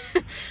Island.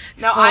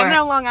 No, I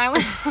know Long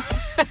Island.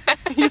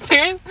 Are you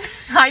serious?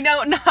 I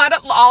know not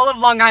all of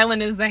Long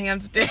Island is the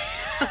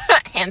Hamptons.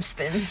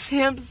 Hamptons.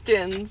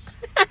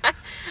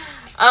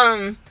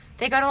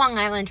 They go to Long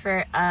Island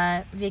for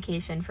a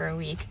vacation for a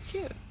week.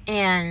 Cute.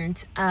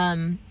 And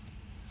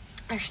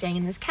they're staying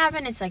in this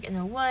cabin. It's like in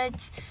the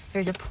woods.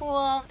 There's a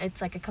pool. It's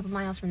like a couple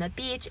miles from the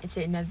beach. It's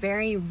in a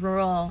very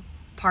rural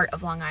part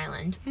of Long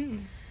Island.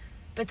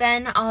 But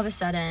then all of a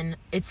sudden,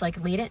 it's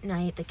like late at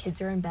night, the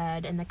kids are in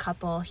bed, and the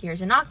couple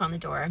hears a knock on the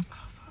door.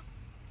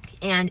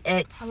 And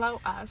it's... Hello,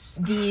 Us.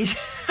 These...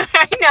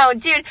 I know,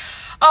 dude.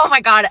 Oh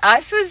my god,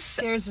 Us was...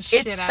 Scares the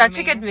shit it's out such of a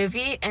me. good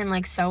movie, and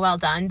like so well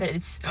done, but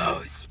it's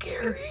so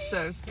scary. It's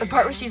so scary. The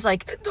part where she's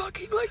like,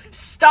 talking like...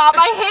 Stop,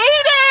 I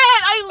hate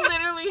it! I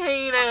literally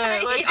hate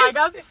it. Like, I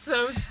got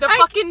so... The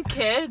fucking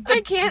kid.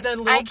 I can't... The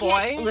little boy. I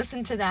can't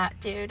listen to that,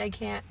 dude. I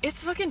can't.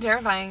 It's fucking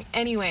terrifying.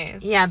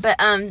 Anyways. Yeah,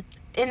 but,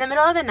 in the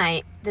middle of the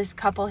night, this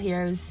couple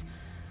hears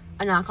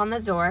a knock on the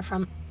door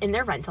from in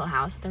their rental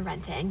house that they're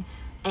renting,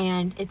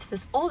 and it's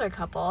this older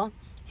couple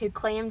who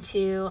claim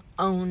to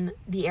own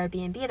the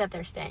Airbnb that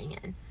they're staying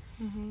in.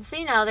 So,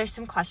 you know, there's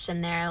some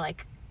question there,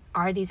 like,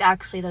 are these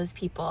actually those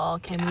people?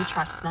 Can we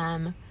trust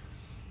them?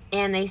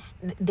 And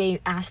they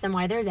ask them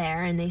why they're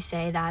there, and they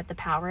say that the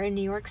power in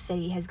New York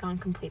City has gone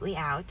completely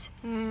out,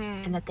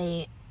 and that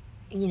they,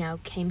 you know,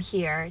 came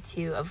here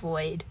to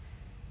avoid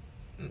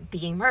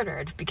being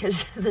murdered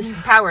because this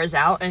power is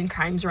out and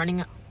crime's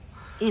running,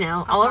 you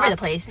know, all over the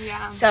place.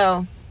 Yeah.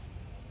 So,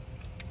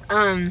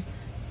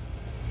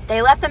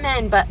 they let them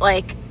in, but,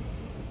 like,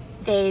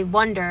 they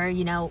wonder,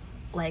 you know,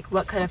 like,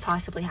 what could have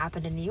possibly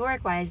happened in New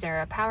York? Why is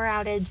there a power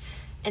outage?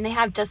 And they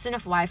have just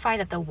enough Wi-Fi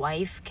that the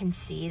wife can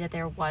see that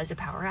there was a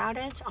power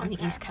outage on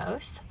the East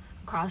Coast,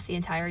 across the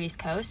entire East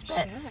Coast,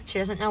 but she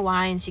doesn't know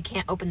why, and she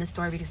can't open the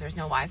store because there's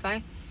no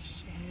Wi-Fi.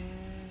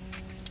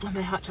 Oh,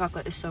 my hot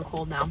chocolate is so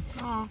cold now.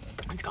 Oh.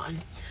 It's gone.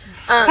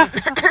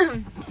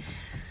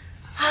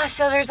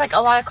 So there's, like, a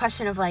lot of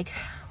question of, like,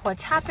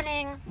 what's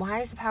happening?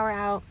 Why is the power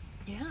out?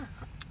 Yeah.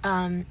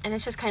 And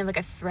it's just kind of like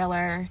a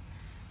thriller.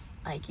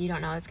 Like, you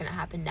don't know what's going to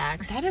happen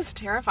next. That is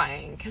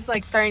terrifying. Because, like...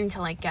 It's starting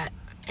to, like, get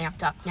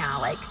amped up now.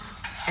 Like,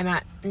 I'm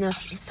at... No,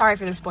 sorry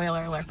for the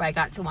spoiler alert, but I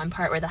got to one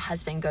part where the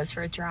husband goes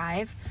for a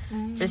drive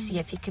to see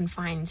if he can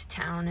find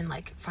town and,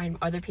 like, find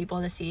other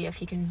people to see if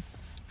he can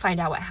find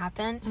out what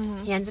happened.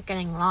 He ends up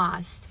getting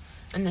lost,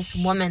 and this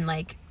woman,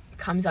 like,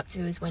 comes up to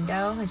his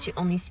window, and she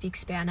only speaks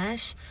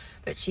Spanish,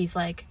 but she's,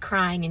 like,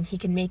 crying, and he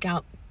can make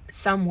out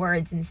some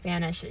words in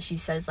Spanish. She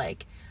says,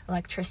 like,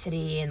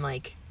 electricity and,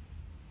 like,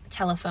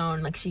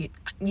 telephone. Like,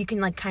 you can,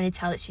 like, kind of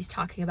tell that she's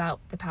talking about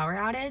the power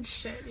outage.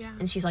 Shit, yeah.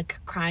 And she's, like,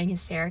 crying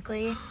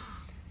hysterically,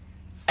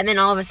 and then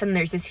all of a sudden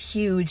there's this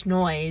huge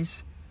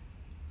noise.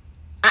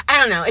 I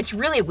don't know. It's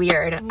really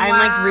weird. Wow. I'm,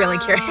 like, really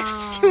curious to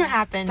see what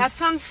happens. That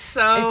sounds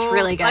so... It's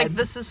really good. Like,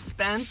 the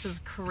suspense is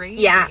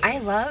crazy. Yeah, I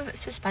love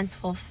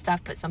suspenseful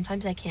stuff, but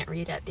sometimes I can't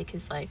read it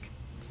because, like...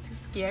 It's too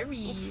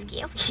scary.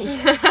 It's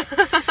scary.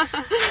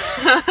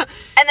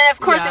 And then, of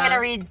course, I'm going to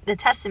read The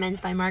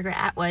Testaments by Margaret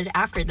Atwood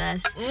after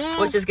this,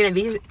 which is going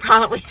to be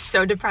probably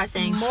so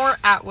depressing. More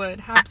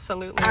Atwood,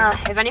 absolutely.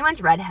 If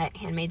anyone's read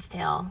Handmaid's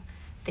Tale,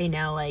 they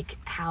know like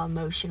how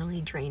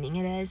emotionally draining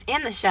it is.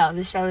 And the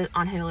show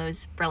on Hulu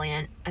is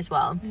brilliant as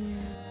well.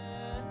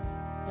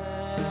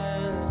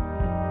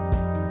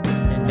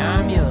 And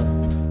I'm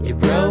your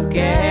broke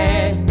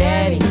ass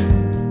daddy.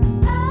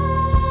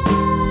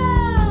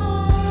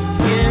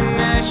 You're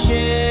my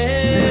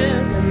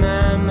sugar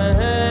mama.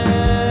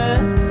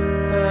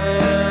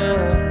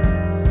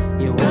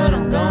 You're what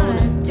I'm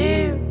gonna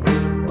do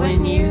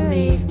when you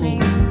leave me.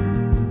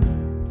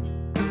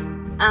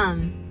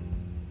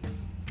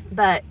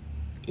 But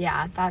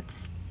yeah,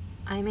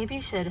 maybe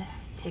should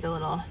take a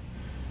little.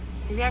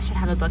 Maybe I should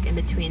have a book in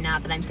between now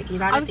that I'm thinking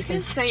about it. I was gonna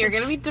say you're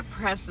gonna be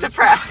depressed.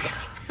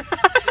 Depressed.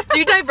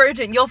 Do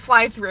Divergent. You'll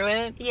fly through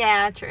it.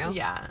 Yeah, true.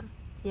 Yeah.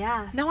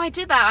 Yeah. No, I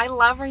did that. I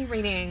love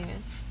rereading.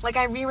 Like,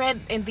 I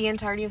reread the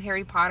entirety of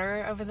Harry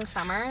Potter over the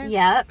summer.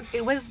 Yep.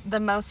 It was the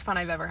most fun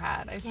I've ever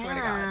had. I swear to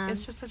Yeah. God.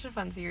 It's just such a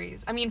fun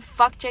series. I mean,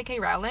 fuck J.K.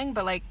 Rowling,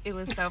 but, like, it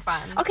was so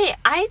fun. Okay,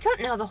 I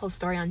don't know the whole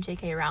story on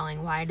J.K.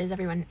 Rowling. Why does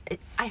everyone...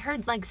 I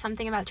heard, like,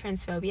 something about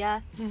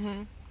transphobia.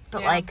 Mm-hmm.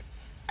 But, Yeah. like,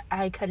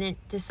 I couldn't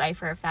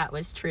decipher if that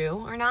was true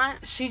or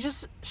not.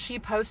 She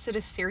posted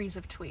a series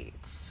of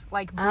tweets,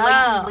 like,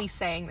 blatantly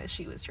saying that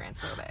she was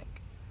transphobic.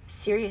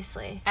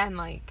 Seriously. And,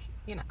 like,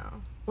 you know...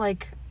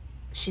 Like,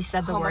 she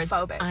said the words,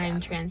 Homophobic, I'm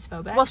and-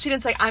 transphobic. Well, she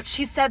didn't say...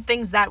 she said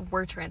things that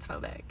were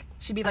transphobic.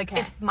 She'd be like,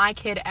 Okay. if my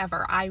kid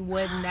ever, I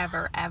would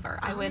never, ever.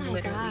 I would Oh my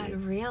literally...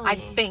 God, really? I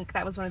think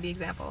that was one of the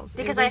examples. It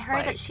because I was, heard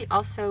like- that she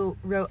also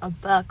wrote a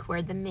book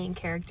where the main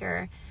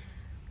character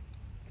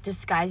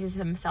disguises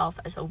himself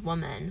as a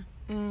woman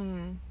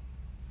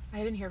I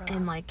didn't hear about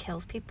and, that. like,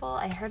 kills people.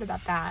 I heard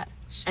about that.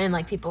 And,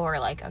 like, people were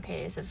like,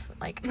 okay, is this,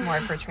 like, more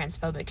for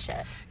transphobic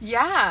shit?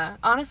 Yeah.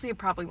 Honestly, it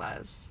probably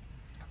was.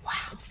 Wow.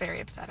 It's very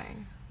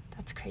upsetting.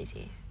 That's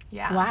crazy.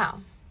 Yeah.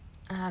 Wow.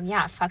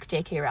 Yeah, fuck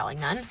J.K. Rowling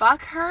then.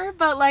 Fuck her,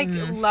 but, like,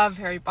 love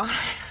Harry Potter.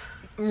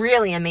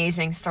 Really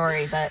amazing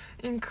story, but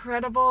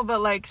Incredible,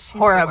 but, like, she's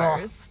Horrible.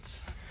 the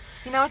worst.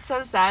 You know, it's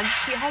so sad.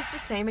 She has the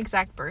same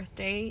exact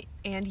birthday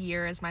and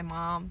year as my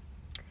mom.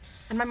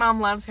 And my mom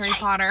loves Harry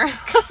Potter.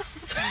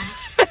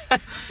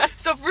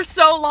 So for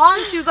so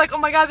long, she was like, oh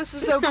my God, this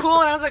is so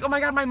cool. And I was like, oh my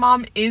God, my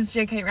mom is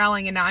J.K.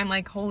 Rowling. And now I'm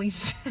like, holy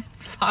shit,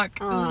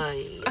 fuck.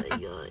 Oops.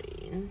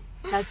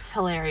 That's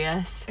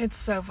hilarious. It's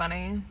so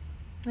funny.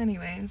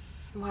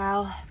 Anyways,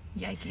 Wow.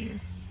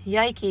 yikes.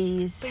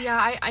 Yikes. But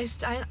yeah,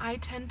 I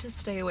tend to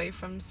stay away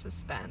from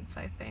suspense,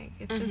 I think.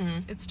 It's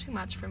just, it's too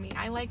much for me.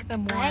 I like the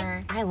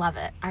more... I love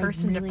it. I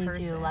person to really do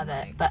person, love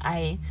it. like- But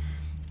I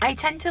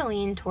tend to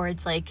lean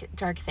towards, like,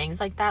 dark things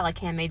like that, like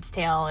Handmaid's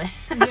Tale and,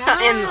 Yeah.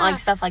 and like,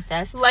 stuff like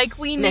this. like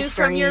we knew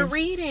from your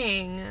Mysteries.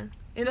 reading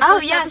in the Oh,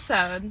 first yes.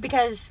 episode.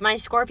 Because my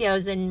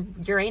Scorpio's in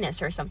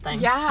Uranus or something.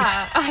 Yeah,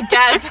 I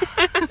guess.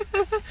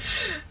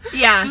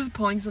 Yeah. Just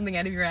pulling something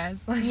out of your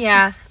ass. Like,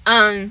 Yeah.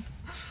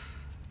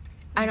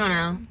 I don't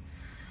know.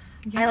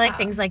 I like yeah.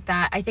 things like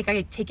that. I think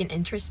I take an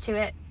interest to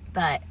it,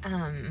 but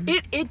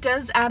It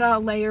does add a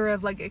layer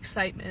of, like,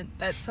 excitement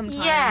that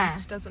sometimes Yeah.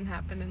 doesn't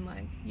happen in,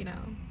 like, you know,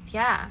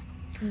 yeah.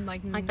 in,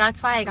 like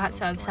That's why I got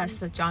so real obsessed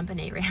stories. with John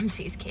Benet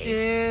Ramsey's case.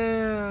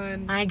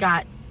 Dude. I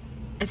got,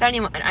 if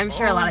anyone, I'm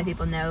sure a lot of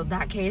people know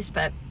that case,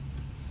 but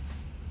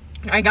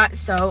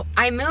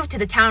I moved to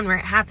the town where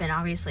it happened,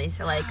 obviously,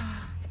 so, like,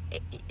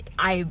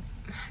 I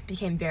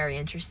became very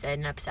interested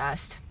and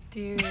obsessed.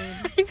 Dude.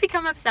 I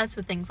become obsessed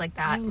with things like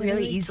I that really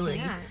literally easily.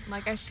 can't.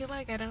 Like, I feel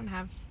like I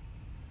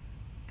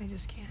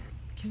just can't.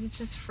 Because it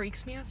just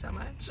freaks me out so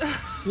much.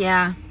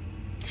 Yeah.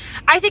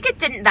 I think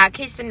that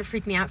case didn't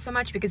freak me out so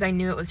much because I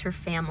knew it was her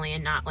family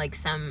and not, like,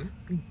 some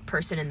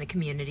person in the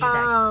community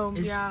that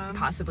is yeah.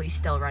 possibly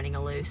still running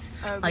a loose.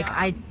 Oh, Like,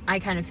 yeah. I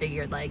kind of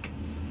figured, like,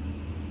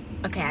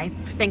 okay, I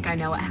think I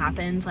know what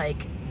happened.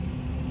 Like,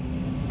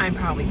 I'm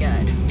probably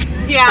good.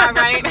 Yeah,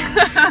 right?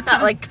 That,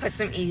 like, put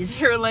some ease.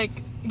 You're like,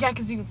 yeah,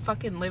 because you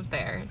fucking live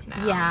there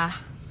now. Yeah.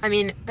 I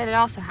mean, but it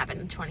also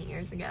happened 20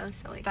 years ago,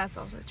 so, like, That's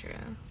also true.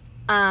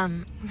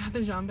 um, Got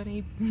the Jean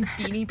Benet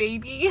Beanie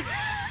Baby.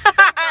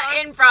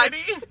 in Broad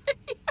City.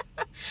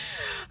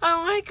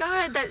 Oh my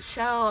God, that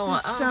show.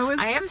 That show is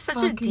I have such a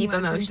fucking deep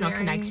emotional legendary.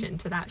 connection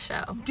to that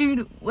show.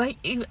 Dude, like,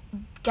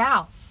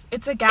 gals.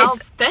 It's a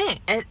gal's thing.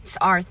 It's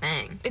our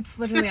thing. It's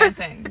literally our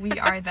thing. We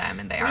are them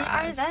and they We are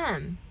are us.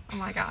 them. Oh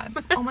my God.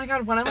 Oh my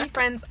God. One of my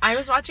friends, I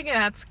was watching it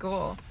at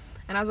school.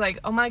 And I was like,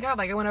 oh my God.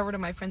 Like, I went over to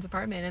my friend's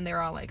apartment and they were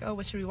all like, oh,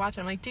 what should we watch?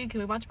 I'm like, dude, can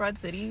we watch Broad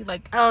City?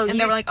 Like, Oh, and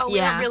they were like, oh, we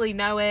yeah. don't really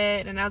know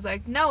it. And I was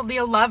like, no,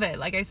 you'll love it.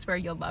 Like, I swear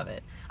you'll love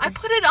it. I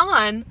put it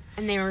on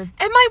And they were. and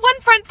my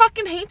one friend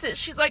fucking hates it.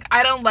 She's like,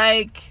 I don't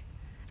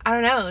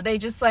know. They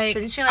just like,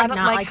 Didn't she, like, I don't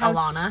not like like how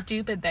Alana?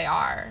 stupid they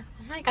are.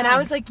 Oh my God. And I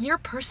was like, you're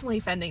personally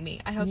offending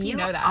me. I hope you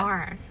know that.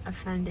 are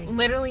offending.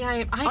 Literally,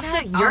 I Also,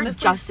 got you're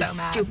honestly just so as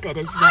mad. stupid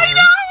as them. I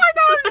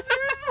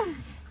know.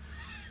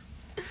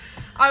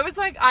 I was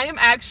like, I am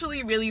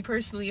actually really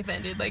personally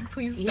offended. Like,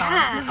 please stop.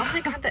 Yeah. Oh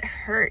my God, that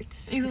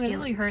hurts. It My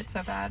literally feelings. hurts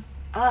so bad.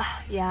 Ugh,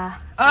 yeah.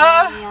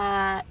 Ugh.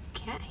 I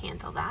can't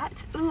handle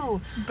that.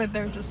 Ooh, But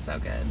they're just so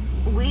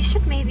good. we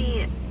should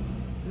maybe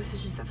this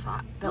is just a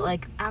thought, but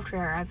like after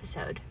our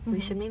episode,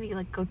 we should maybe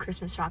like go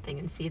Christmas shopping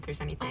and see if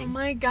there's anything. Oh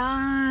my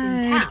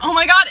god. In town. Oh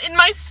my god, in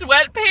my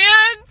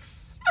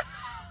sweatpants.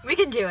 We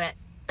can do it.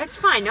 It's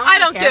fine. No one I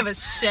will don't care. give a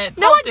shit.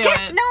 No We'll one do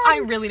ca- it. no one- I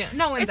really don't.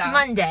 No one's It's out.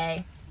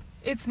 Monday.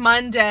 It's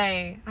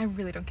Monday. I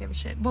really don't give a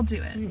shit. We'll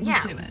do it.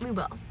 Yeah, We'll do it. we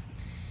will.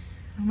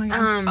 Oh my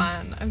god,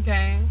 fun.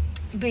 Okay.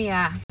 But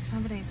yeah.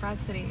 Company, Broad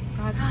City.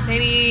 Broad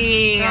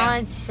City.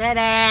 Broad City.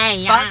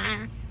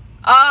 Yeah.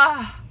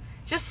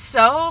 Just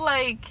so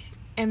like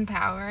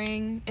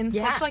empowering in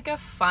Yeah. such like a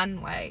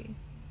fun way.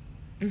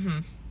 Mm-hmm.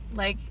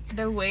 Like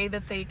the way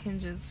that they can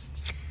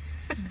just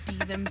be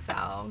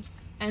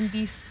themselves and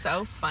be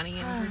so funny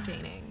and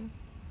entertaining.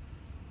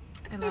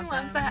 I love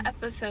them. that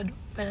episode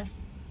with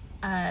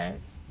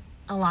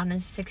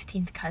Alana's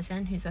 16th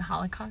cousin who's a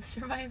Holocaust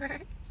survivor.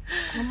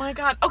 Oh my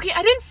god. Okay,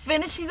 I didn't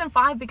finish season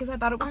 5 because I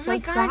thought it was Oh so my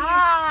sad.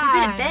 god,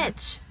 you stupid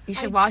bitch. You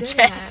should watch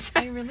it.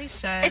 I really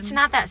should. It's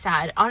not that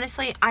sad.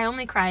 Honestly, I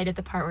only cried at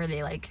the part where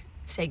they like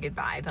say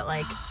goodbye, but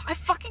like I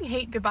fucking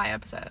hate goodbye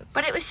episodes.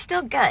 but it was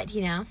still good,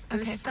 you know? It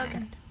was Okay, still fine.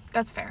 good.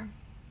 That's fair.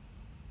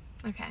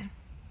 Okay.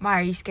 Why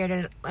are you scared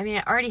of it? I mean,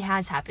 it already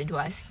has happened to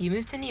us. You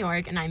moved to New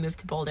York and I moved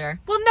to Boulder.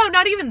 Well, no,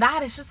 not even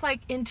that. It's just like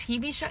in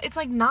TV show, it's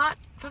like not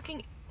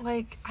fucking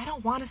like I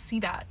don't want to see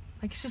that.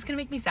 Like it's just gonna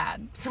make me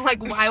sad. So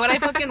like, why would I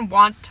fucking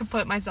want to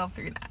put myself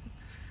through that?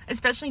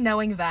 Especially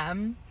knowing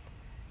them.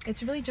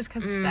 It's really just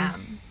because it's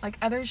them. Like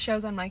other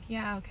shows, I'm like,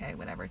 yeah, okay,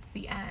 whatever. It's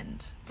the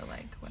end, but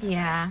like whatever.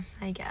 Yeah,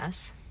 I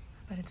guess.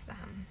 But it's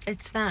them.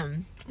 It's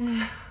them.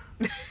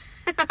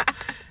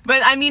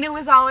 But I mean, it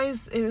was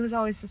always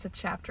just a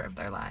chapter of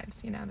their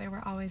lives. You know, they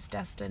were always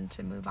destined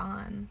to move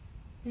on.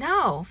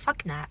 No,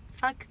 fuck that.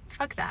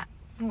 Fuck that.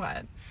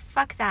 What?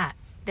 Fuck that.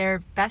 They're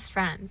best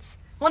friends.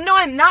 Well, no,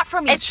 I'm not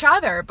from It's- each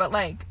other, but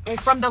like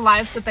it's- from the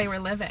lives that they were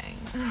living.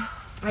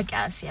 I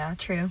guess, yeah,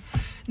 true.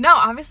 No,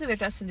 obviously they're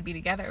destined to be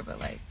together, but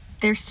like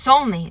They're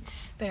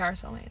soulmates. they are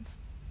soulmates.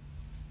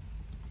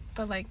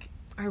 But like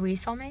Are we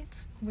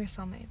soulmates? we're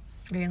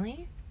soulmates.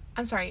 Really?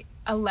 I'm sorry,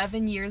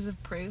 11 years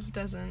of proof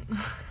doesn't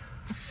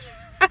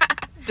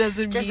Just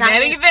mean not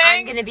anything.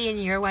 I'm gonna be in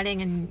your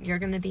wedding and you're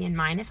gonna be in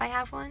mine if I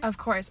have one? Of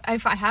course,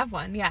 if I have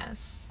one,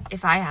 yes.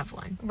 If I have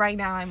one. Right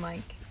now, I'm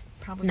like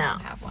probably No.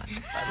 don't have one,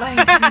 but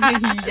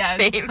like yes.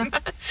 Same.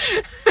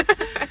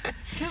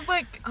 Because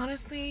like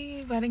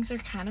honestly, weddings are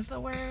kind of the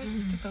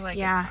worst, but like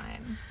Yeah. it's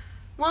fine.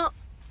 Well,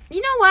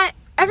 you know what?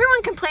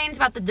 Everyone complains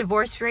about the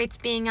divorce rates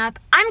being up.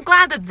 I'm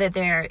glad that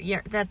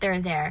they're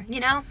there. You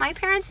know, my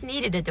parents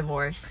needed a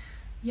divorce.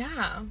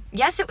 Yeah,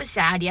 Yes, it was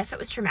sad. Yes, it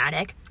was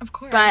traumatic. of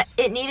course. But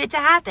it needed to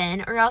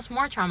happen, or else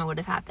more trauma would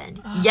have happened.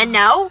 You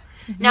know?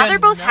 Now You they're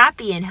both know?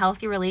 happy in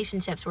healthy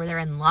relationships where they're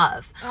in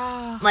love.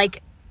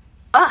 Like,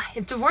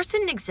 if divorce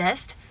didn't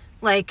exist,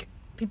 like,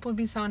 people would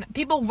be so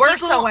people were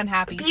so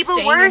unhappy. People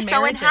staying were in so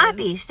marriages.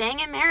 unhappy staying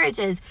in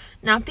marriages,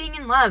 not being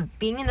in love,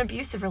 being in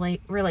abusive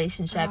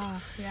relationships.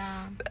 Ugh,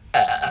 yeah,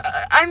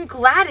 I'm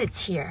glad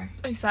it's here.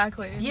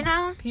 exactly. You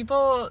know?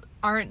 People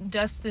aren't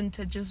destined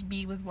to just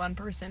be with one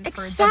person for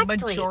Exactly.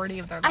 the majority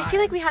of their lives. I feel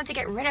like we have to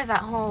get rid of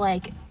that whole,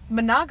 like,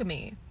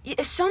 monogamy.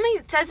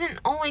 soulmate doesn't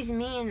always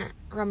mean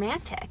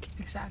romantic,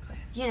 Exactly.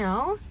 you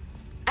know?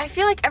 I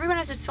feel like everyone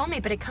has a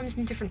soulmate, but it comes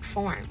in different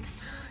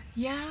forms.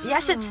 Yeah.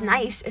 Yes, it's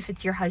nice if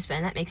it's your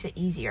husband. That makes it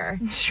easier.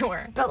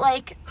 Sure. But,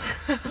 like,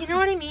 you know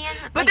what I mean?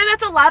 But then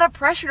that's a lot of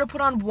pressure to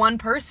put on one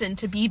person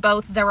to be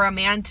both the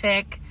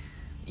romantic,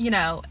 you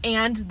know,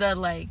 and the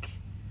like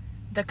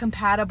the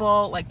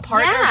compatible like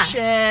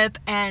partnership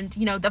and,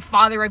 you know, the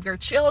father of your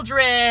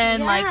children.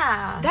 Yeah.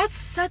 Like that's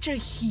such a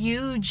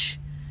huge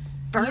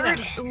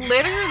burden. you know,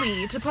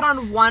 literally to put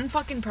on one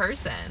fucking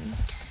person.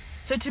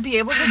 So to be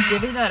able to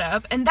divvy that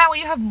up, and that way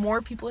you have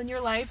more people in your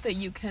life that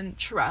you can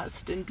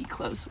trust and be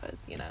close with,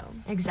 you know.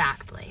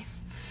 Exactly.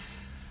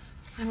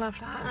 I love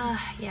that.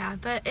 Yeah,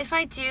 but if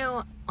I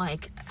do,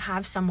 like,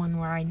 have someone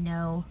where I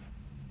know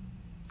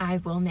I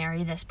will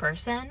marry this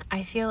person,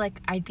 I feel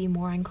like I'd be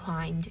more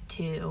inclined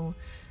to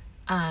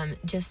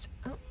just...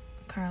 Oh,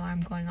 car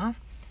alarm going off.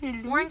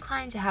 More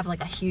inclined to have,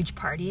 like, a huge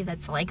party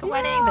that's like a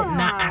wedding, but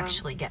not Yeah.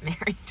 actually get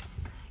married.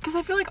 Because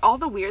I feel like all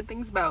the weird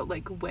things about,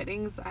 like,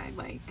 weddings,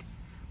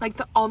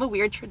 all the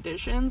weird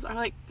traditions are,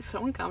 like,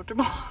 so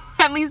uncomfortable.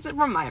 At least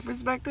from my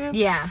perspective.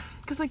 Yeah.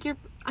 Because, like, you're,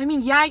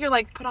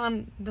 like, put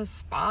on the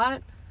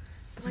spot.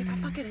 But, like, I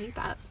fucking hate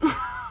that.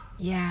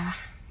 Yeah.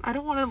 I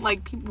don't want to,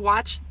 like,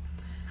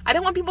 I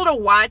don't want people to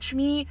watch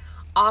me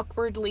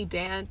awkwardly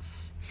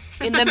dance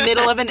in the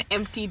middle of an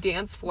empty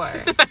dance floor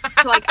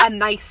to, like, a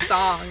nice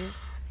song.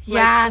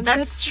 Yeah, Like,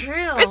 that's true.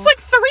 It's, like,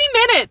 3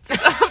 minutes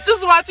of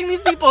just watching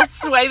these people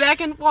sway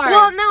back and forth.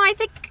 Well, no, I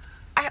think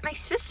at my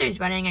sister's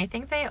wedding, I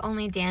think they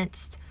only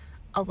danced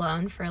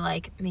alone for,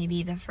 like,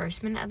 maybe the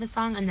first minute of the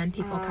song, and then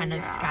people kind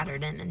of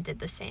scattered in and did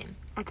the same.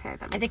 Okay,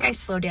 that I think I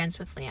slow danced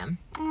with Liam.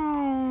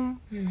 Oh,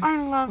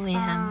 I love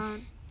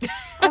Liam. that.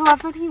 I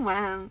love that he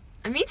went.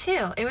 Me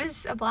too. It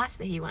was a blast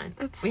that he went.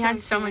 It's We so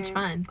had so much cute.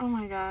 fun. Oh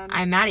my god.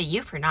 I'm mad at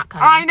you for not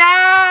coming. I know!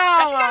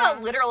 Steffi got a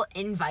literal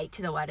invite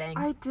to the wedding.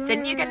 I did.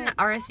 Didn't you get an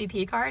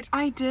RSVP card?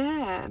 I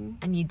did.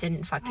 And you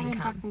didn't I fucking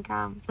didn't come. fucking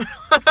come.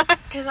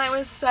 Because I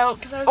was Or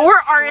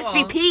at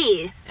school,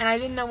 RSVP. and I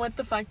didn't know what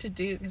the fuck to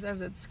do because I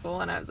was at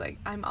school and I was like,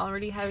 I'm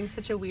already having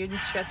such a weird and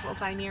stressful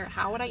time here.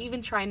 How would I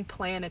even try and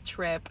plan a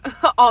trip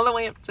all the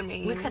way up to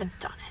Maine? We could have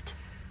done it.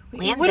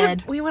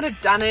 We would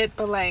have done it,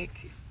 but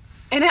like,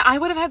 I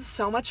would have had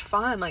so much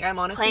fun. Like, I'm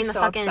honestly Playing the so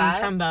fucking upset.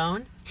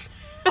 trombone.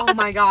 Oh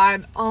my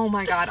god.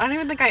 I don't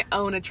even think I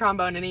own a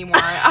trombone anymore.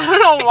 I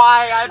don't know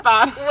why I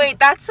thought. Wait,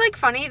 that's like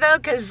funny though,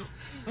 because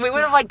we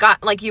would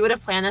have you would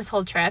have planned this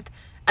whole trip,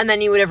 and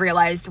then you would have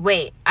realized,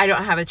 wait, I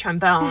don't have a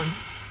trombone,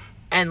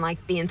 and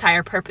like the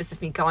entire purpose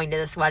of me going to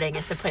this wedding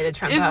is to play the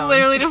trombone. It's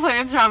literally to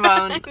play the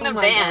trombone. In the Oh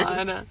my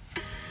band. God.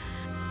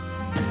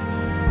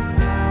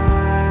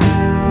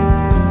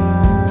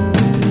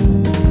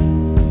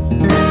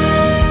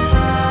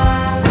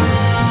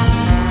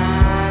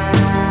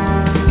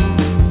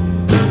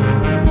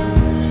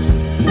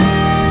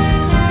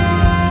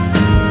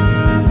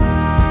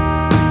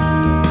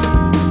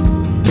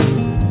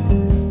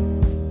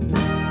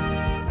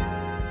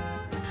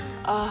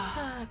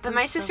 But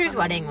my so sister's funny.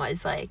 wedding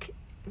was like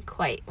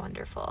quite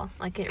wonderful.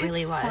 Like it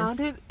really was.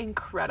 Sounded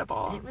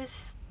incredible. It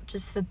was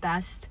just the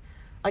best.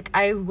 Like,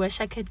 I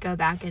wish I could go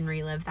back and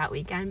relive that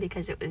weekend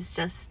because it was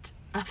just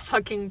a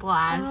fucking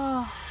blast.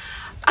 Oh.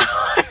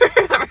 I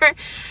remember,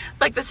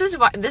 like, this is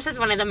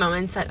one of the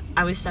moments that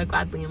I was so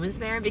glad Liam was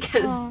there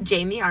because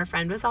Jamie, our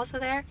friend, was also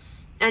there.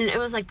 And it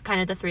was, like,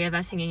 kind of the three of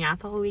us hanging out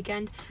the whole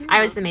weekend. Cute.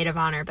 I was the maid of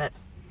honor, but,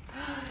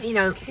 you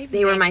know, Okay,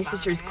 they were maid my of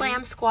sister's honor.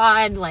 glam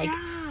squad, like,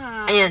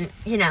 Yeah. and,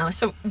 you know,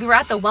 so we were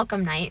at the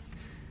welcome night,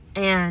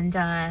 and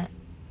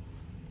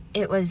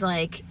it was,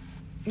 like,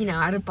 you know,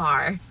 at a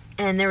bar,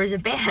 and there was a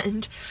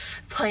band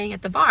playing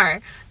at the bar,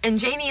 and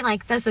Jamie,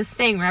 like, does this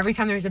thing where every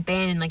time there's a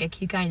band and, like, a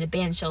cute guy in the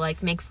band, she'll,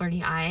 like, make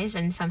flirty eyes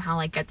and somehow,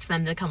 like, gets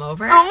them to come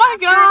over. Oh my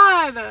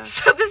god.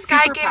 So this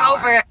guy came Superpower.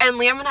 over, and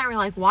Liam and I were,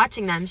 like,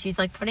 watching them. She's,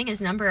 like, putting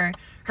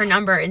her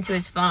number into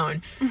his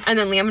phone, and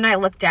then Liam and I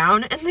look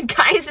down, and the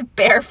guy is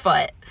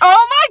barefoot,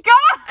 Oh my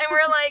god. and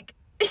we're like,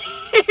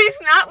 he's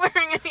not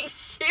wearing any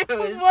shoes.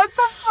 What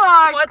the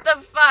fuck? What the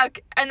fuck?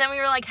 And then we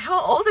were like, how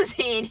old is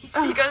he? And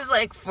she goes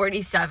like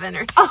 47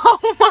 or something.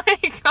 Oh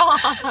my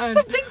god.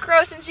 Something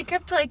gross. And she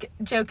kept like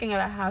joking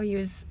about how he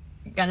was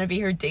gonna be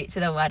her date to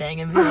the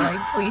wedding, and we were like,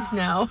 please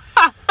no.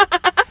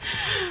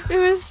 It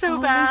was so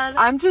bad.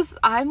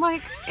 I'm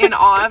like in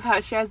awe of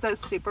how she has that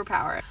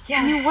superpower.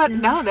 Yeah. You know what?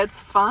 No, that's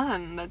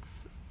fun.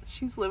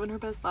 She's living her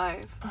best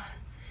life.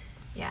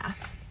 Yeah.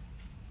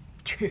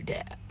 True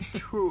dat.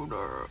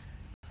 True.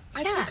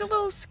 I Yeah. took a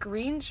little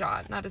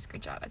screenshot, not a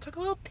screenshot. I took a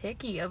little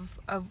picky of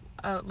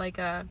like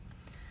a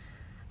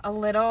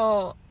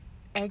little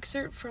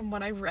excerpt from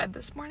what I read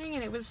this morning,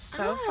 and it was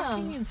so Oh.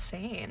 fucking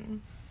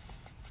insane.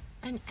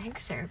 An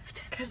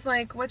excerpt. Cause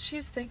like what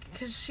she's thinking,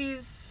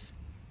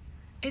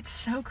 it's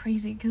so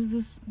crazy.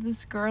 Cause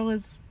this girl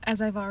is,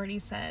 as I've already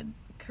said,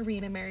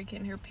 Korean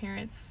American. Her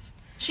parents,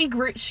 she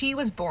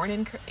was born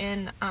in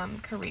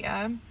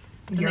Korea, and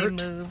they Yurt.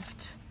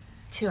 moved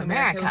To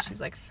America. when she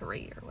was like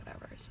 3 or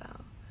whatever. So,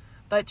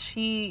 but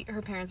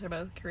her parents are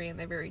both Korean.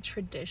 They're very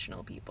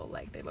traditional people.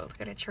 Like, they both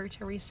go to church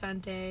every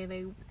Sunday.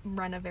 They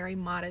run a very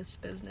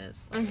modest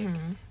business. Like,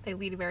 they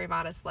lead a very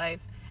modest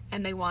life.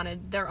 And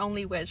their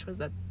only wish was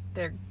that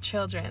their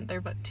children,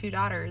 their 2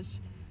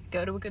 daughters,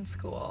 go to a good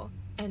school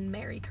and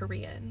marry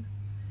Korean.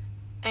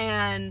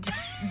 And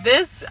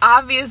this,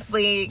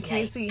 obviously,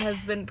 Casey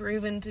has been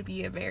proven to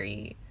be a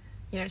very,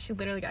 she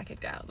literally got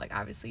kicked out. Like,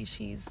 obviously,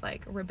 she's,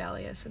 like,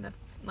 rebellious in the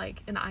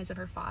eyes of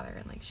her father,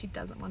 and, like, she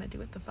doesn't want to do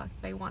what the fuck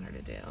they want her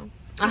to do.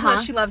 Well,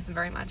 she loves them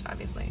very much,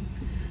 obviously.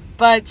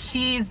 But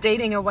she's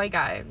dating a white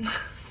guy.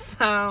 So,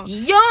 Yoink!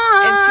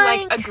 and she,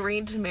 like,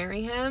 agreed to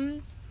marry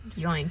him.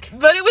 Yoink.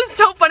 But it was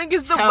so funny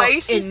because the So way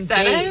she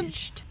said it,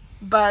 engaged.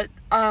 but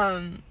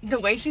the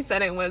way she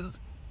said it was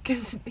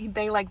because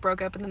they like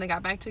broke up and then they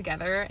got back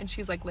together, and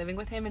she was like living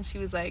with him, and she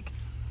was like,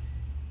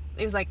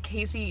 it was like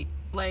Casey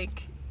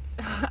like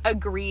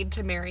agreed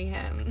to marry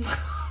him.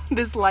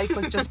 This life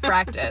was just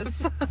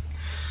practice.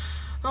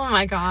 Oh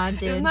my god,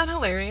 dude. Isn't that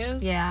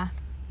hilarious? Yeah.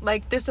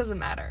 Like, this doesn't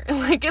matter.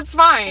 Like, it's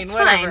fine. It's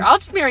whatever. fine. I'll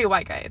just marry a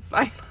white guy. It's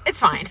fine. It's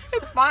fine.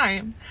 It's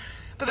fine.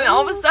 But then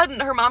all of a sudden,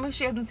 her mom, who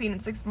she hasn't seen in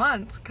 6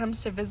 months,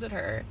 comes to visit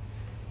her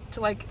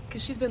to, like,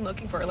 because she's been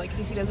looking for her. Like,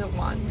 Casey doesn't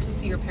want to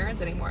see her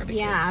parents anymore. Because,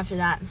 Yeah, after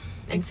that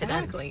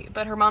incident. Exactly.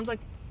 But her mom's, like,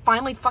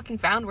 finally fucking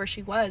found where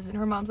she was, and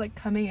her mom's, like,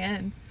 coming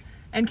in.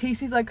 And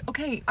Casey's like,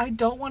 okay, I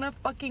don't want to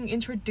fucking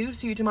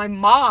introduce you to my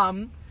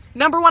mom.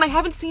 Number one, I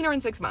haven't seen her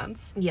in 6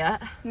 months. Yeah.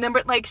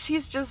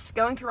 She's just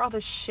going through all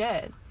this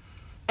shit.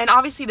 And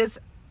obviously this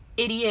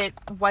idiot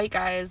white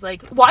guy is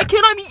like, why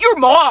can't I meet your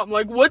mom?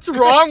 Like, what's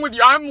wrong with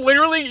you?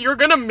 You're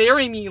gonna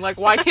marry me. Like,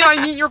 why can't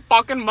I meet your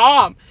fucking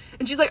mom?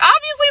 And she's like,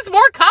 obviously it's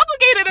more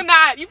complicated than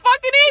that, you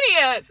fucking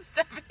idiot.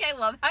 Stephanie, I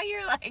love how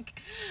you're like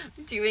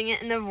doing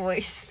it in the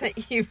voice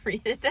that you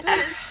read it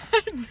as.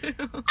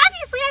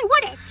 Obviously I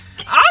wouldn't.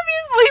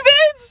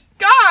 bitch.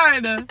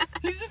 God.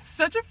 He's just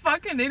such a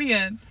fucking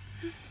idiot.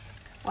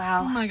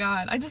 Wow. Oh my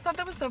god. I just thought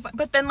that was so fun.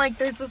 But then, like,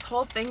 there's this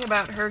whole thing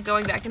about her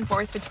going back and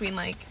forth between,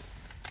 like,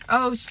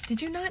 oh,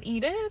 did you not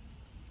eat it?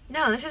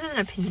 No, this isn't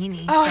a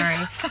panini. Oh,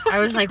 sorry. I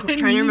was like trying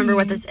to remember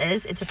what this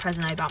is. It's a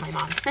present I bought my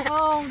mom.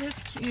 Oh,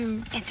 that's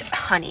cute. It's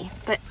honey,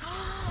 but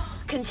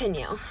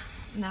continue.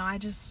 No, I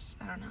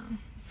don't know.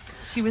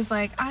 She was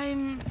like,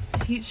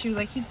 she was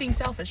like, he's being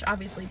selfish,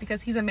 obviously,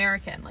 because he's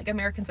American. Like,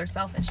 Americans are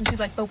selfish. And she's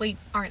like, but wait,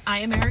 aren't I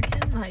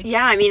American? Like,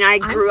 yeah, I mean, I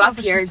I'm grew up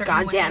selfish here, in certain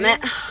god damn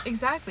it. ways.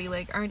 Exactly.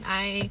 Like,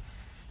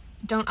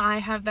 don't I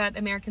have that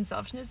American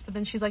selfishness? But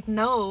then she's like,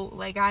 no,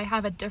 like, I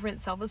have a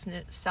different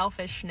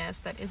selfishness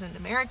that isn't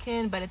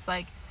American, but it's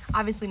like,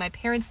 obviously my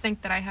parents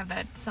think that I have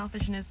that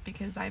selfishness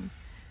because I'm,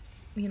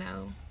 you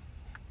know,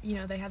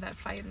 they had that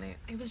fight, and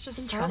it was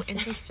just so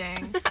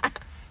interesting.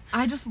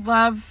 I just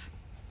love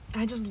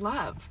Min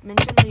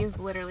Jin Lee is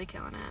literally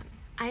killing it.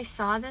 I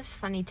saw this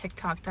funny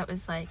TikTok that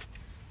was like,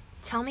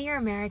 tell me you're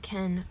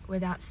American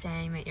without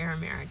saying that you're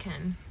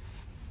American.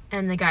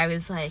 And the guy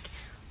was like,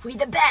 we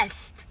the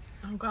best.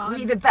 Oh god.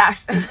 We the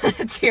best. And then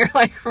a tear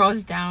like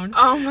rolls down.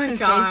 Oh my his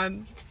god.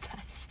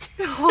 Face,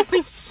 we the best.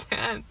 Holy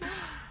shit.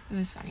 It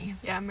was funny.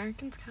 Yeah,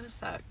 Americans kind of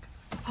suck.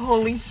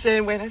 Holy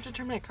shit. Wait, I have to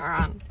turn my car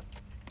on.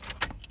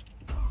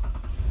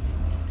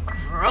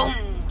 Vroom.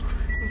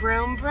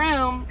 Vroom,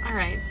 vroom.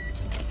 Alright.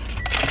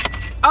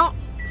 Oh,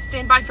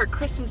 stand by for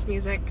Christmas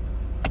music.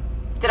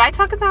 Did I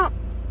talk about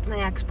my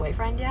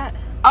ex-boyfriend yet?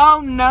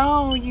 Oh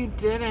no, you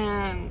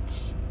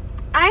didn't.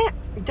 I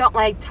don't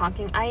like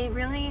talking. I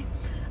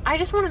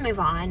just want to move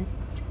on.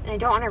 And I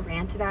don't want to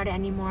rant about it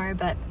anymore,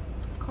 but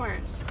Of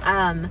course.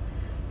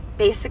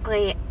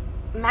 basically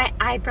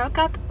I broke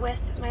up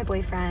with my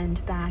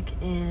boyfriend back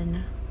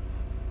in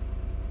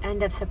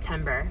end of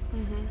September,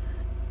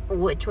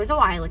 which was a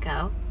while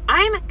ago.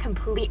 I'm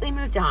completely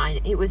moved on.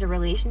 It was a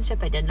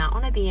relationship I did not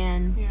want to be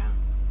in. Yeah.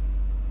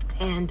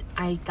 And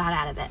I got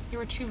out of it. You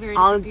were two very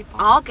different people.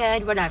 All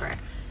good, whatever.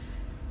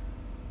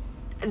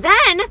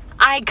 Then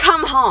I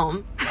come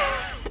home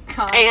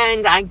God.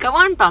 and I go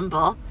on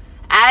Bumble,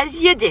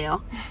 as you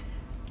do.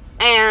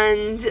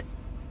 And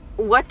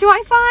what do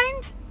I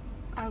find?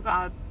 Oh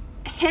god.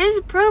 His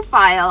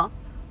profile,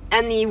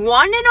 and the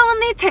one and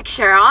only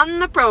picture on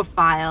the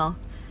profile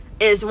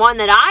is one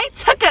that I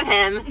took of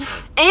him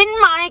in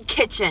my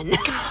kitchen.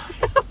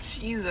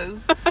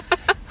 Jesus.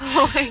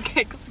 Like,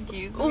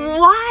 excuse me.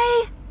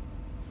 Why?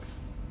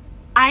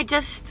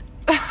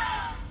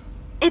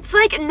 It's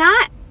like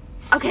not,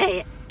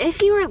 okay,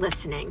 if you were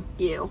listening,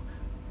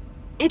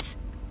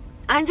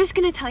 I'm just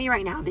gonna tell you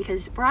right now,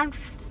 because we're on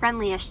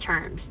friendliest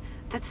terms.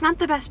 That's not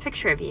the best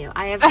picture of you.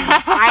 I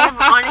have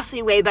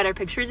honestly way better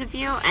pictures of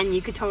you, and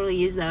you could totally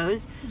use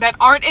those. That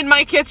aren't in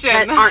my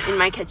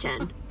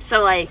kitchen.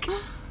 So, like...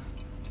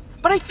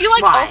 But I feel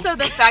like Why? also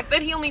the fact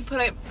that he only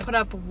put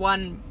up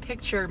one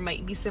picture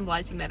might be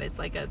symbolizing that it's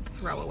like a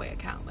throwaway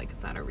account. Like,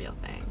 it's not a real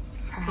thing.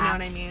 Perhaps. You know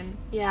what I mean?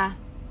 Yeah.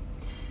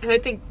 And I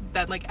think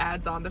that, like,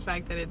 adds on the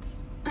fact that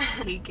it's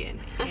taken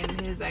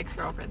in his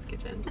ex-girlfriend's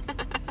kitchen.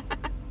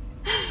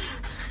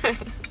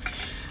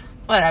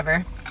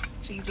 Whatever.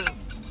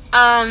 Jesus.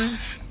 Um...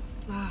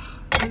 Ugh,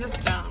 I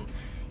just don't.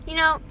 You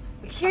know,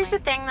 It's here's fine.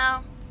 the thing, though.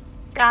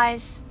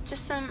 Guys,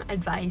 just some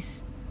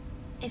advice.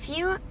 If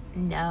you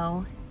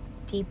know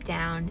deep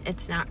down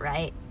it's not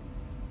right,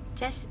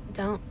 just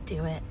don't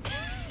do it.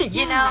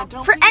 You know,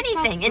 don't for put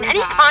yourself anything, in through any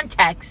that.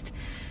 context.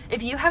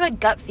 If you have a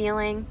gut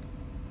feeling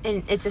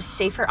and it's a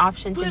safer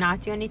option to But-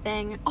 not do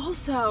anything,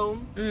 Also,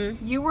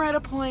 you were at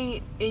a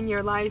point in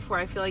your life where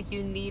I feel like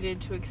you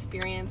needed to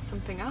experience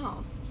something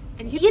else.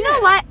 And you know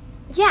did. what?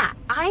 Yeah,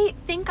 I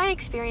think I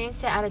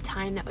experienced it at a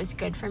time that was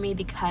good for me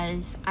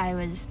because I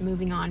was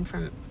moving on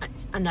from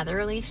another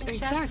relationship.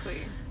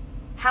 Exactly.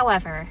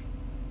 However,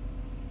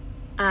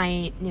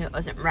 I knew it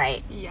wasn't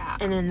right. Yeah.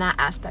 And in that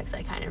aspect,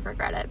 I kind of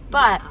regret it.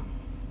 But Yeah.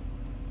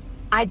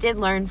 I did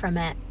learn from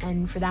it,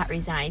 and for that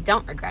reason, I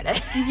don't regret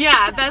it.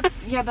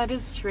 that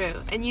is true.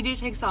 And you do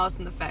take solace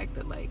in the fact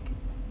that, like,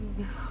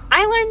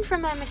 I learned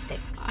from my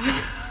mistakes.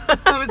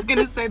 I was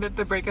gonna say that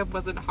the breakup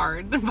wasn't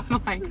hard,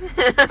 but like,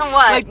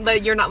 What?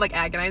 like you're not like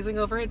agonizing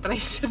over it, but I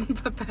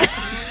shouldn't put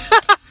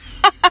that.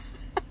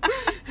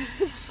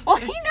 Well,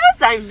 he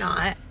knows I'm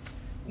not.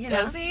 You know?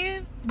 Does he?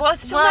 Well,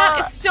 it's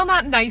still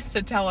not nice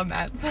to tell him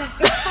that. So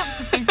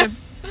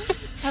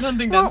I don't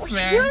think Well, that's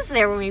fair. he was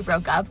there when we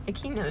broke up. Like,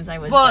 he knows I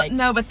was, Well, like...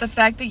 no, but the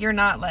fact that you're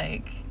not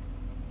like,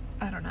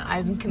 I don't know,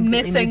 I'm completely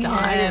missing moved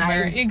on, him, and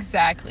or I-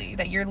 exactly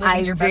that you're living I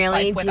your best really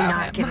life do without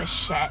not him. give a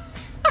shit.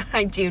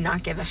 I do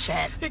not give a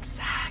shit.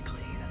 Exactly.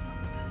 That's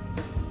not the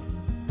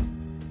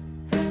best.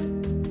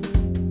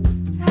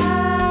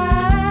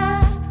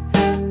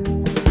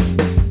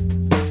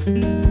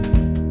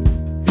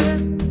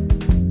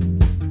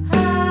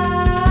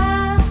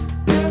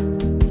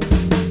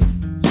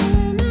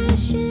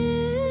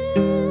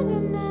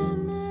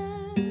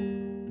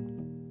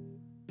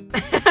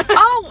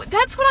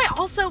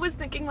 was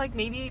thinking, like,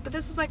 maybe, but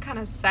this is, like, kind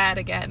of sad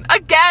again.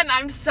 Again,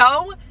 I'm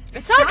so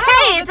It's sad all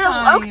okay. the It's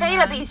time. okay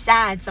to be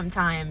sad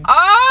sometimes.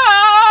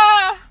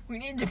 Ah! We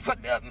need to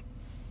put that.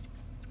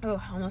 Oh,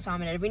 almost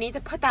vomited. We need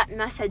to put that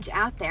message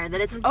out there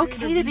that it's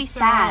okay to be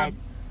sad.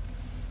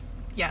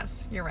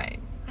 Yes, you're right.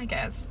 I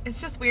guess.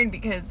 It's just weird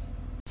because,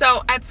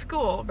 so, at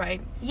school,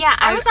 right? Yeah,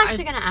 I was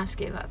actually going to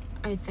ask you about,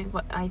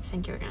 what I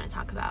think you were going to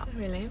talk about.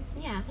 Really?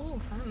 Yeah. Oh,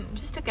 fun.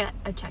 Just to get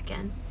a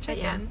check-in. But Check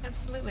yeah, in.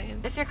 Absolutely.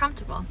 if you're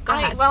comfortable. Go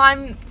ahead. Well,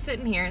 I'm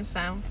sitting here,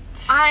 so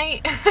so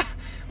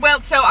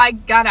I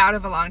got out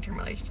of a long-term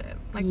relationship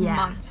like Yeah.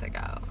 months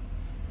ago.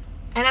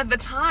 And at the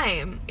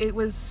time, it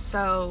was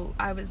so,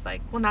 I was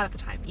like, well, not at the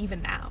time,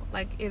 even now.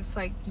 Like, it's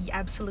like,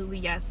 absolutely,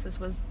 yes, this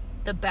was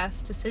the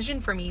best decision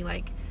for me.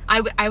 Like,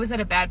 I was at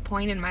a bad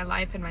point in my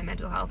life and my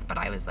mental health, but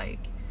I was like,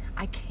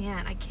 I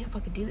can't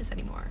fucking do this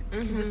anymore.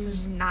 Because this is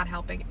just not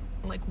helping,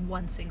 like,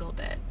 one single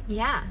bit.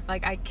 Yeah.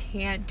 Like, I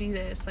can't do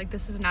this. Like,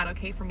 this is not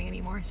okay for me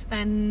anymore. So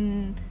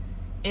then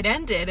it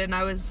ended, and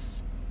I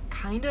was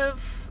kind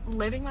of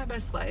living my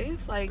best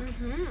life. Like,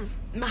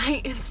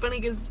 it's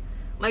funny because,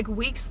 like,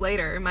 weeks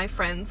later, my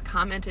friends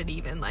commented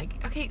even,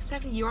 like, okay,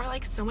 Stephanie, you are,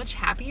 like, so much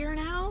happier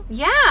now.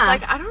 Yeah.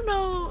 Like, I don't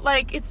know,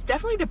 like, it's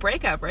definitely the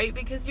breakup, right?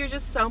 Because you're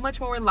just so much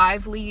more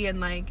lively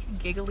and, like,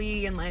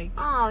 giggly and, like,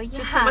 oh, yeah.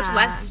 just so much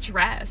less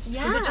stressed.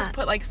 Because it Yeah. just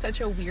put, like,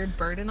 such a weird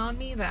burden on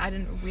me that I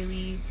didn't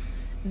really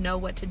know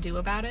what to do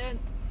about it.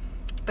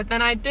 But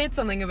then I did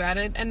something about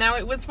it, and now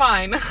it was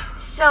fine.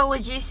 So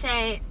would you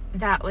say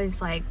that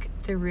was, like,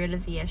 the root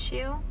of the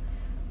issue?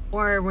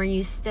 Or were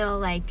you still,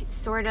 like,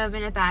 sort of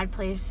in a bad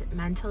place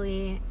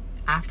mentally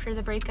after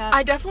the breakup?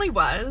 I definitely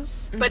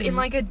was, but in,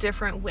 like, a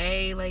different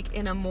way, like,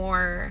 in a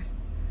more,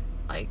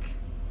 like,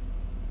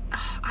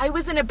 I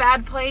was in a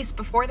bad place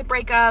before the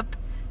breakup,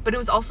 but it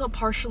was also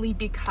partially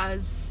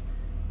because,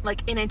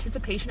 like, in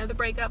anticipation of the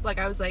breakup, like,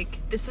 I was like,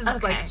 this is, Okay.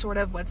 like, sort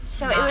of what's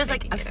So not it was,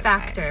 like, making a it okay.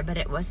 factor, but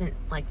it wasn't,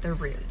 like, the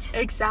root.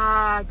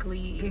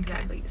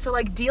 Exactly. So,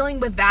 like, dealing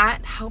with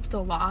that helped a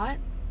lot,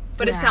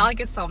 but it's Yeah. not like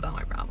it solved all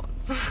my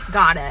problems.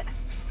 Got it.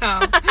 So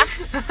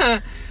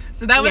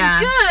that was Yeah.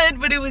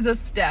 good, but it was a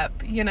step,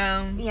 you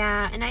know?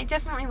 Yeah, and I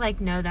definitely, like,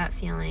 know that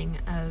feeling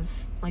of,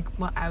 like,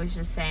 what I was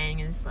just saying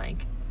is,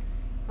 like,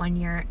 when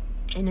you're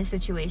in a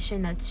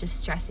situation that's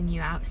just stressing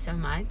you out so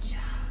much,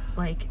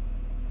 like,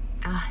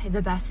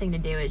 the best thing to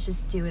do is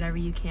just do whatever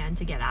you can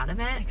to get out of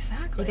it.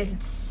 Exactly. Because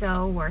it's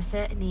so worth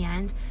it in the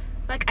end.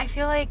 Like, I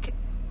feel like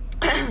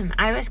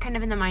I was kind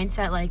of in the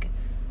mindset, like,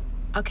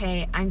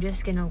 okay, I'm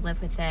just gonna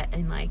live with it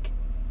and, like,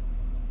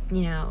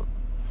 you know,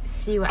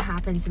 see what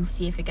happens and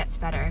see if it gets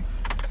better.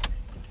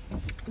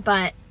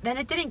 But then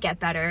it didn't get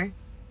better,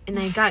 and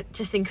I got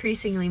just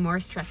increasingly more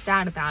stressed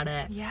out about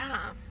it.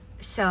 Yeah.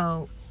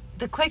 So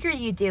the quicker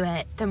you do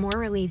it, the more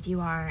relieved you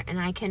are. And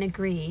I can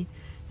agree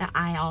that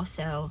I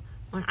also,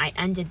 when I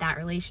ended that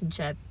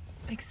relationship,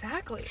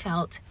 Exactly.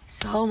 felt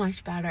so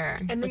much better.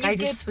 And then like, you I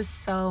just was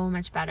so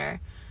much better.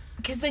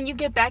 Because then you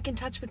get back in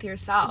touch with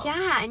yourself.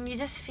 Yeah, and you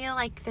just feel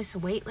like this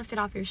weight lifted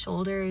off your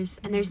shoulders,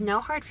 and there's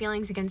no hard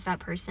feelings against that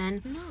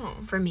person. No.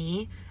 For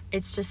me,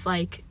 it's just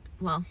like,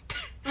 well,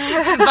 but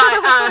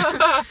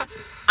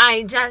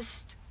I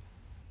just,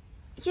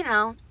 you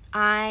know,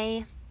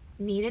 I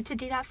needed to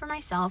do that for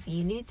myself.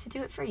 You needed to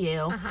do it for you.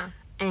 Uh-huh.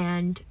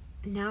 And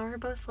now we're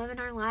both living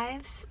our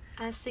lives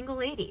as single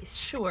ladies.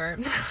 Sure.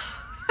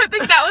 I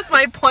think that was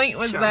my point,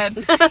 was Sure.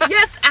 that,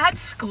 yes, at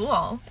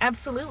school,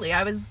 absolutely.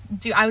 I was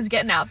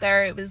getting out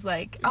there. It was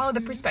like, oh,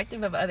 the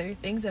perspective of other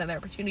things and other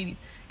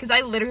opportunities. Because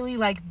I literally,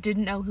 like,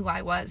 didn't know who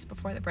I was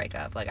before the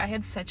breakup. Like, I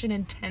had such an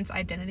intense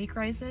identity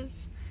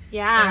crisis.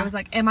 Yeah. And I was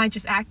like, am I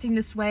just acting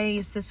this way?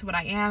 Is this what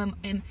I am?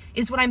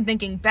 Is what I'm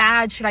thinking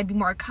bad? Should I be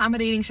more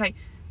accommodating?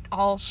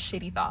 All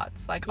shitty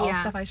thoughts. Like, all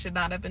Yeah. stuff I should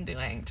not have been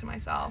doing to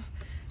myself.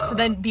 So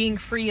then being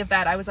free of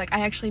that, I was like,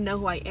 I actually know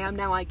who I am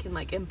now. I can,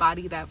 like,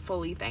 embody that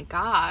fully, thank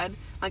God.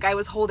 Like, I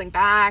was holding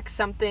back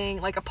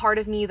something, like, a part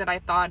of me that I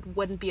thought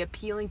wouldn't be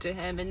appealing to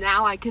him. And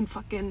now I can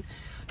fucking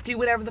do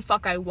whatever the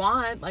fuck I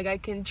want. Like, I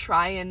can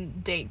try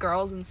and date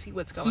girls and see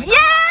what's going on.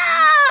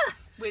 Yeah!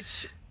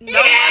 Which, no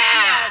luck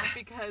yet,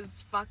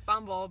 because fuck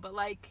Bumble. But,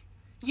 like,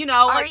 you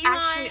know, Are like, you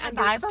actually on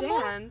Bi Bumble?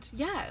 understand.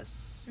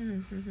 Yes.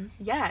 Mm-hmm.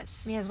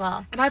 Yes. Me as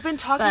well. And I've been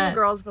talking But- to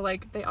girls, but,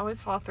 like, they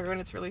always fall through, and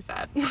it's really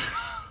sad.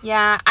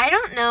 Yeah, I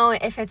don't know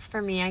if it's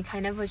for me. I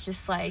kind of was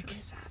just like,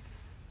 Really sad.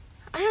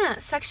 I don't know.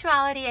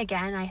 Sexuality,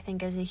 again, I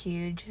think is a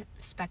huge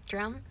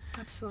spectrum.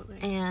 Absolutely.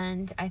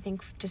 And I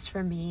think just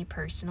for me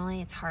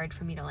personally, it's hard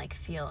for me to, like,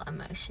 feel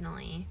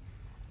emotionally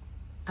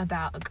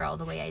about a girl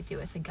the way I do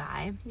with a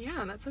guy.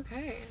 Yeah, that's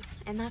okay.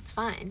 And that's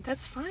fine.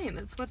 That's fine.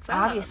 That's what's up.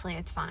 Obviously,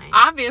 it's fine.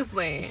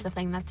 Obviously. It's the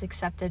thing that's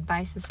accepted by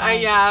I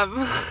society. am.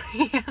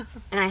 Yeah.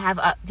 And I have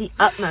the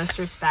utmost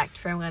respect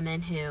for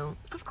women who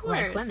Of course.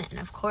 like women,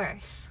 of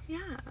course. Yeah.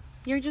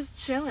 You're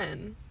just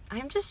chilling.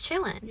 I'm just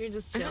chilling. You're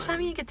just I'm chilling. just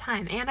having a good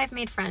time. And I've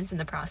made friends in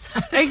the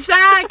process.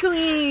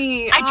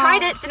 Exactly. I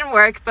tried it, didn't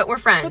work, but we're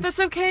friends. But that's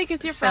okay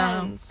because you're So-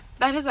 friends.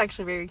 That is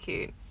actually very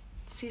cute.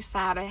 See,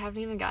 sad. I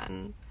haven't even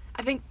gotten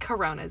I think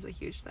Corona is a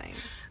huge thing.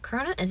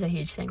 Corona is a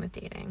huge thing with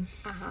dating.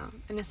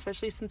 And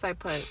especially since I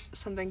put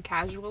something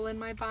casual in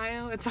my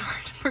bio, it's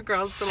hard for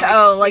girls to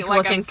So, like, feel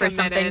looking I'm for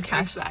something committed.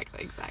 casual.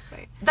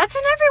 Exactly. That's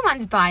in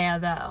everyone's bio,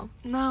 though.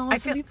 No, I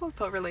some feel- people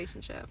put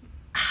relationship.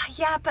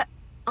 Yeah, but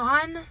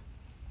on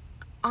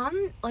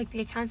like the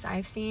accounts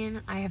I've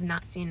seen, I have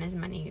not seen as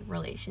many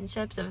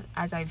relationships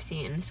as I've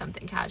seen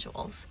something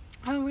casuals.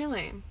 Oh,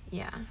 really?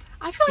 Yeah.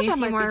 I feel Do like you that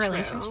see might more be true.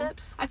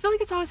 relationships? I feel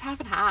like it's always half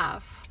and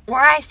half. Or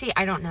I see,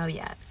 I don't know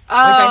yet. Which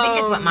I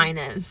think is what mine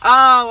is.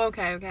 Oh,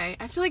 okay.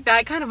 I feel like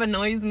that kind of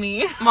annoys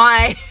me.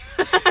 Why?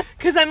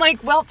 Because I'm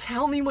like, well,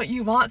 tell me what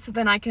you want so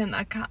then I can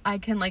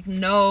like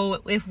know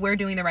if we're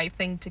doing the right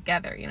thing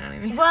together. You know what I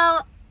mean?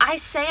 Well, I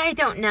say I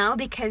don't know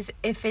because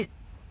if it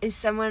is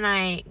someone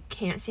I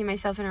can't see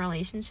myself in a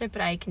relationship,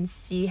 but I can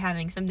see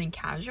having something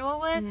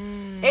casual with,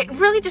 it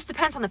really just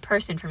depends on the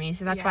person for me.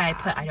 So that's why I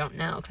put I don't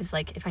know. Because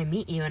like if I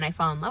meet you and I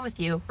fall in love with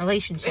you,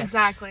 relationship.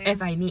 Exactly.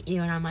 If I meet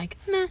you and I'm like,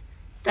 meh,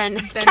 then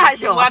Then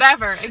casual.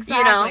 Whatever. Exactly.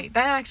 You know?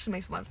 That actually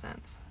makes a lot of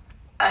sense.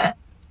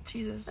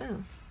 Jesus.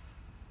 Oh.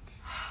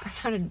 That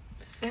sounded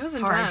It was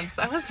hard.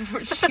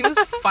 intense. She was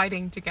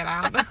fighting to get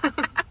out.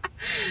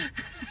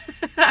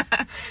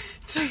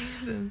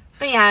 Jesus.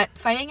 But yeah,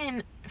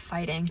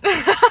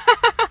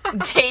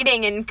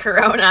 dating in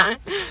Corona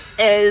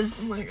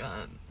is Oh my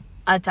god.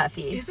 a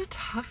toughie. It's a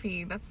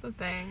toughie. That's the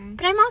thing.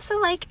 But I'm also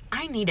like,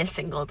 I need a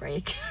single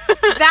break.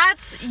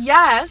 That's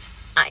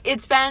yes.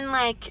 It's been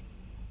like,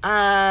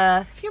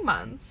 A few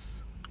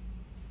months.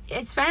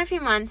 it's been a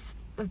few months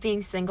of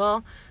being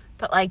single,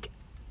 but like,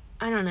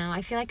 I don't know.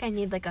 I feel like I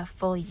need like a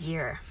full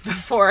year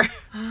before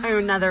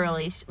another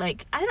relation.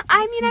 Like, I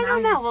don't know.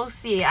 nice. We'll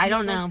see. I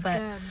don't know, That's but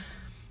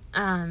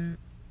good.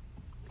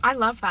 I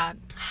love that.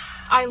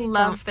 I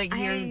love that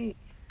you're.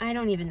 I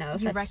don't even know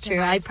if you that's true. I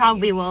recognize that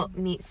probably you will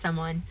meet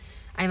someone.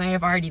 I might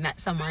have already met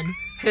someone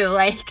who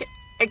like.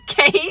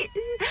 Okay,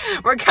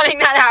 we're cutting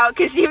that out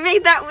because you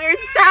made that weird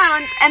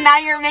sound, and now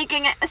you're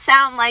making it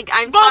sound like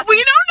I'm But talking.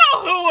 we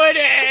don't know who it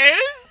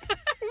is.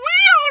 We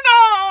don't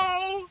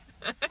know.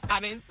 I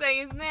didn't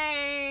say his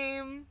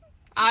name.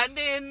 I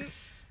didn't.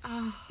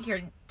 Oh.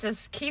 Here,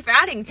 just keep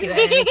adding to it,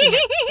 and making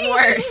it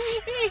worse.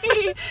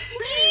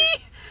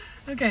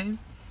 Okay.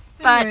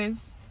 But-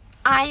 Anyways.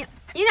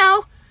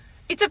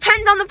 It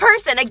depends on the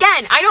person.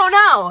 Again, I don't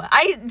know.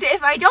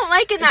 If I don't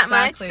like it that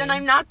Exactly. much, then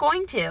I'm not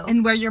going to.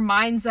 And where your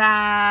mind's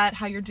at,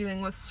 how you're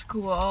doing with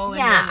school. and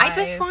Yeah, your I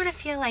just life. want to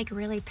feel like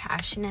really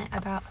passionate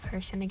about a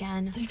person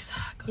again.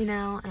 Exactly.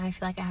 And I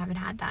feel like I haven't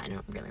had that in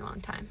a really long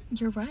time.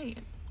 You're right.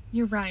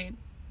 You're right.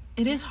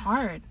 It is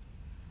hard.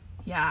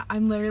 Yeah,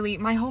 I'm literally,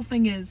 my whole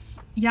thing is,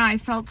 I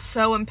felt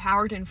so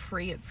empowered and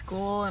free at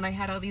school, and I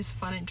had all these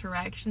fun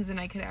interactions, and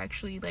I could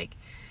actually, like,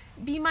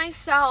 be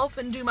myself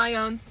and do my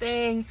own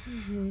thing.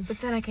 Mm-hmm.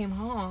 But then I came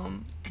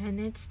home, And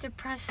it's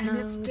depressing. and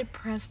it's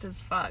depressed as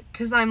fuck.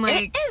 Because I'm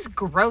like, It is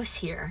gross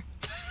here.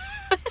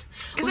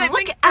 'Cause I Look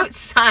think-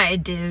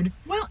 outside, dude.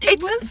 well,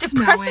 it It's was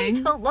depressing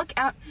snowing. to look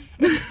out.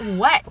 It's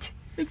wet.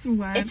 It's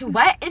wet. It's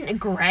wet and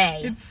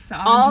gray. It's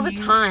soggy. all the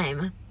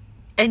time.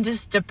 And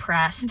just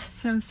depressed. It's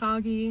so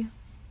soggy.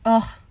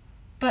 Ugh.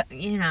 But,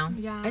 Yeah.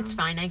 it's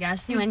fine, I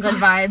guess. New It's England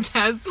vibes.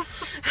 Yes.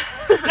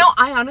 No,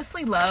 I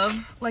honestly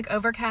love like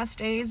overcast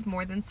days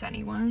more than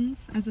sunny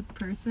ones as a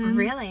person.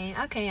 Really?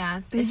 Okay,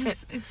 yeah.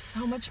 It's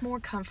so much more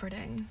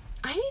comforting.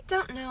 I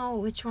don't know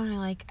which one I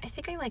like. I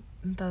think I like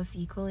both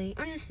equally.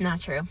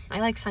 Not true. I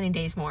like sunny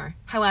days more.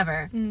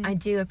 However, I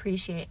do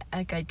appreciate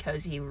a good,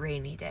 cozy,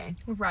 rainy day.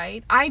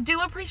 Right. I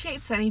do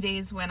appreciate sunny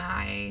days when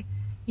I,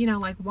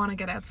 like want to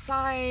get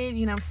outside,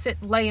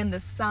 lay in the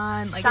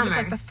sun. Like if Summer. it's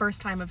like the first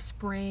time of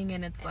spring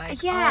and it's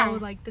like, Yeah. oh,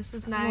 like this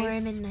is Warm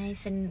nice. and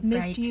nice and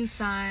Missed bright. you,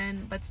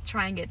 sun. Let's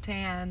try and get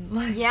tan.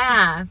 Like,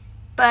 Yeah.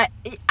 But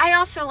I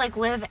also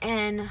live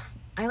in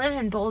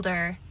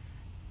Boulder,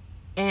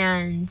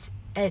 and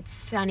it's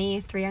sunny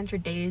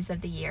 300 days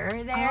of the year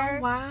there.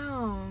 oh,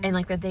 wow. And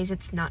the days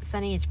it's not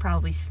sunny, it's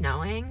probably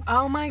snowing.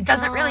 Oh my god. It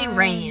doesn't really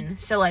rain.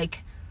 So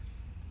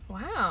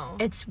Wow.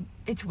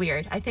 it's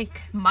weird. I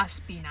think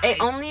must be nice. it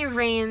only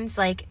rains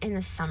in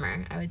the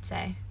summer, I would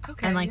say.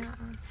 Okay. and, yeah.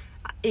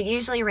 It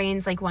usually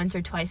rains once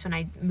or twice when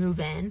I move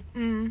in.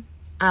 Mm.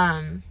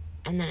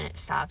 And then it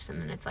stops, and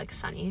then it's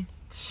sunny.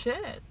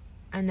 Shit.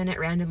 And then it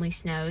randomly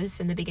snows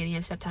in the beginning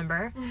of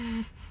September.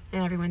 And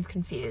everyone's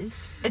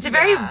confused. It's a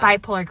very Yeah.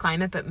 bipolar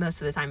climate, but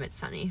most of the time it's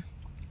sunny.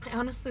 I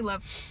honestly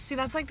love. See,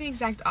 that's the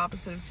exact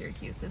opposite of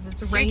Syracuse. It's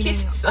Syracuse raining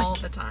is all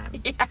the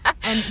time, Yeah.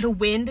 and the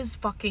wind is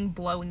fucking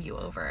blowing you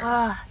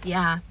over.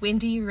 Yeah.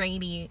 Windy,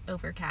 rainy,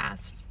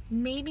 overcast.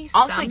 Maybe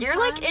Also, some you're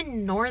sun.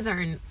 in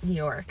northern New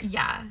York,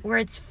 Yeah. where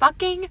it's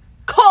fucking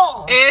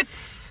cold.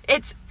 It's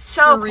It's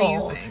so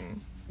cold.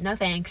 freezing. No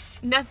thanks.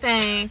 No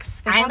thanks.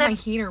 They I got my live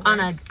heater on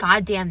a works.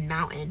 goddamn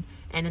mountain,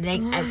 and it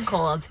ain't as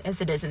cold as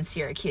it is in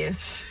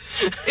Syracuse.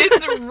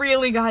 It's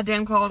really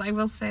goddamn cold. I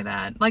will say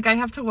that. I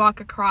have to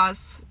walk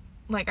across.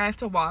 I have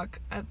to walk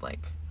at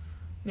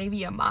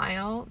maybe a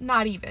mile,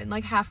 not even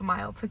half a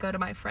mile, to go to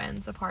my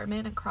friend's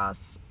apartment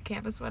across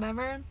campus,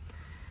 whatever.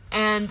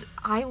 And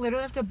I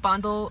literally have to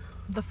bundle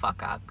the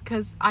fuck up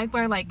because I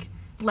wear like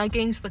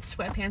leggings with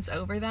sweatpants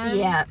over them.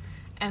 Yeah.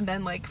 And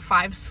then like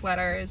 5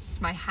 sweaters,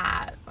 my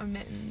hat, my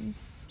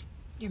mittens.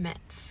 Your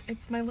mitts.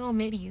 It's my little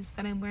middies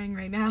that I'm wearing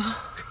right now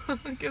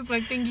because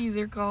my fingies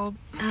are cold.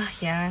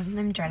 Yeah,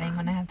 I'm dreading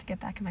when I have to get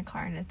back in my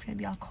car and it's gonna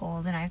be all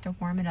cold and I have to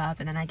warm it up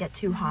and then I get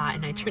too hot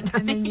and I turn down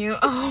And then you,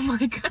 oh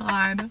my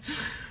god.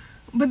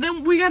 But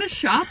then we gotta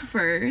shop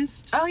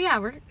first. Oh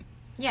yeah,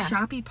 yeah.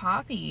 Shoppy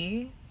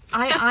Poppy.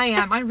 I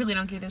am. I really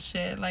don't give a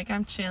shit. Like,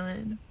 I'm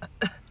chilling.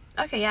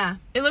 Okay, yeah.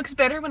 It looks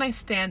better when I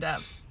stand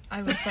up.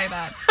 I would say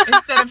that.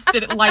 Instead of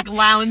sitting, like,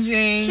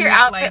 lounging. Your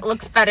outfit like,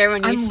 looks better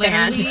when you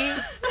stand.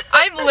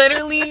 I'm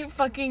literally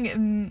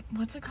fucking,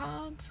 what's it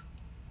called?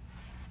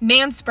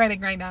 Man-spreading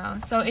right now.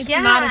 So it's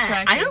not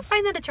attractive. I don't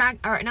find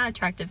that not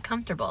attractive,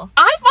 comfortable.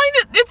 I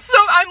find it's so,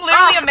 I'm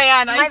literally a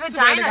man. My I swear to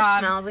vagina God.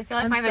 smells. I feel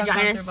like I'm my so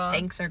vagina comfortable.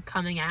 stinks are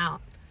coming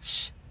out.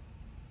 Shh.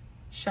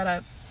 Shut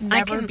up.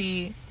 I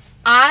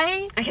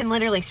can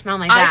literally smell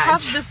my I vag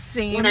have the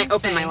same when I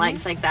open my thing.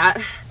 legs like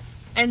that.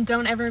 And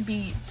don't ever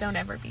be. No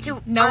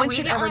Are one we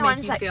should the ever only make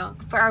ones you feel.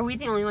 But are we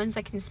the only ones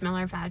that can smell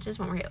our vages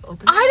when we open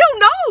them? I don't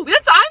know.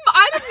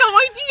 I have no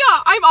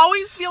idea. I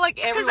always feel like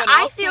Because everyone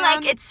I else feel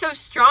can. like it's so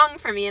strong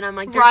for me, and I'm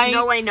like, there's Right.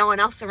 no way no one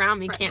else around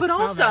me can't But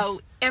smell also,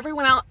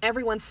 this.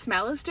 everyone's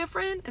smell is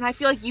different, and I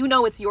feel like you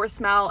know it's your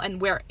smell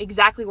and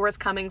exactly where it's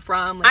coming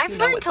from. Like, I've you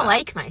know learned what's to up.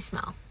 like my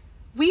smell.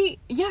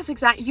 Yes,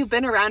 exactly. You've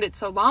been around it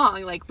so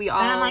long, like we all.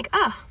 And I'm like,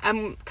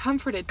 I'm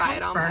comforted by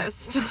it Comfort.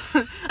 almost.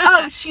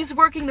 Oh, she's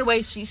working the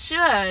way she should.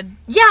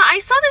 yeah, I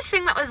saw this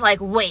thing that was like,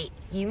 wait,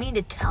 you mean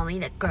to tell me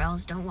that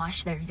girls don't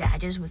wash their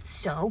vages with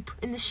soap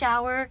in the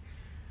shower?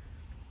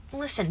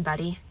 Listen,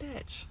 buddy.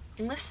 Bitch.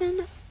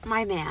 Listen,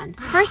 my man.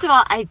 First of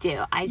all, I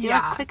do. I do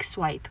Yeah. a quick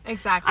swipe.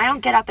 Exactly. I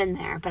don't get up in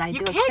there, but I You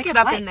do a can't quick get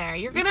swipe. up in there.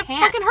 You're gonna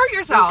can't. fucking hurt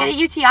yourself. Don't get a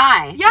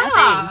UTI. Yeah. No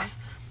thanks.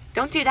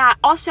 Don't do that.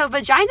 Also,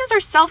 vaginas are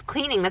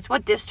self-cleaning. That's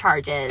what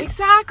discharge is.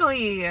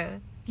 Exactly. You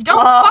don't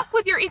Ugh. fuck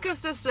with your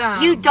ecosystem.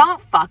 You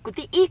don't fuck with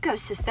the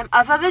ecosystem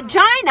of a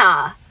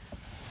vagina.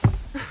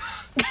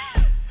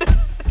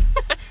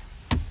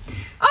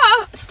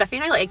 Steffi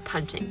and I like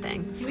punching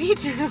things. We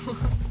do.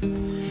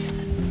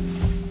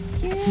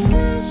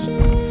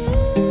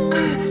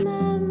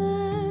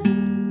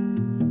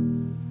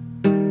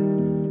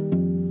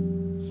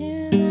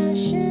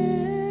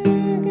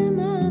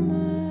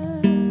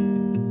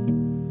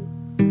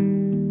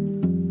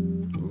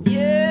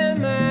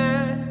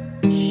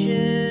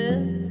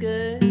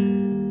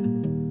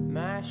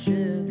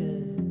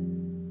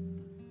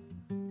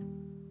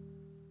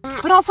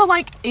 But also,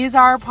 like, is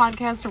our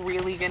podcast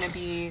really gonna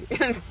be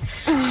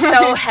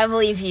So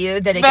heavily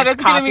viewed that it that gets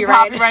it's gonna be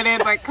copyrighted.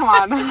 copyrighted? Like, come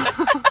on.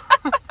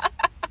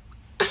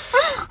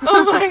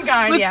 Oh my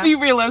god, Let's yeah. be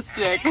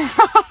realistic.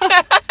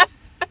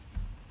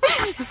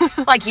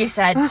 Like you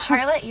said,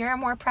 Charlotte, you're a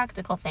more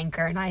practical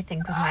thinker, and I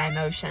think with my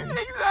emotions.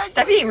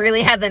 Exactly. Steffi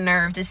really had the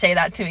nerve to say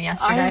that to me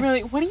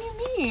yesterday. What do you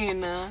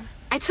mean?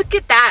 I took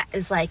it that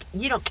as like,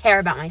 you don't care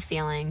about my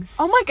feelings.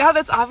 Oh my god,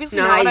 that's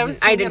obviously not what I was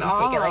saying I didn't at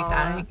take it like all.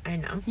 that. I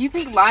know. You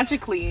think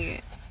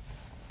logically.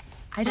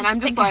 I just I'm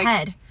think just like-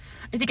 ahead.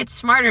 I think it's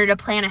smarter to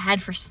plan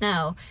ahead for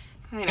snow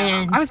I know.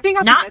 and I was being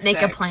not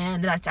optimistic. make a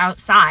plan that's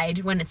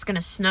outside when it's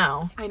gonna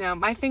snow. I know.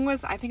 My thing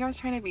was, I think I was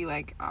trying to be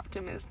like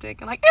optimistic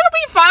and like, it'll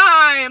be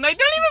fine. Like,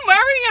 don't even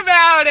worry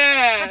about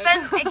it. But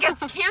then it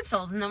gets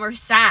canceled and then we're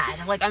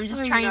sad. Like, I'm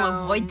just I trying to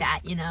know. avoid that,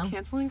 you know?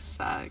 Canceling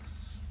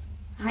sucks.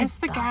 I Miss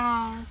the bet.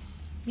 gals.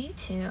 Me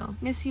too.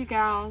 Miss you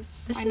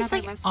gals. This I know is they're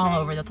like listening. all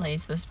over the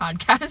place, this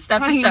podcast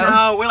episode. I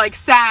know. We're like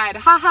sad.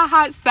 Ha ha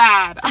ha.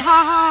 Sad.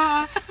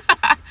 Ha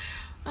ha.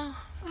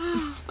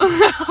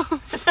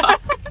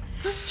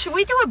 Should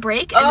we do a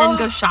break and then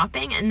go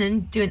shopping and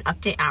then do an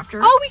update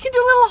after? Oh, we can do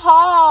a little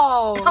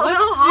haul. A little Let's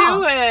haul.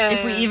 do it.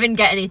 If we even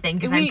get anything,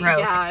 because I'm broke.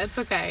 Yeah, it's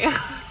okay.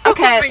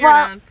 Okay, figure it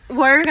well, out.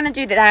 we're gonna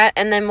do that,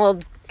 and then we'll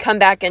come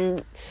back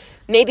and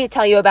maybe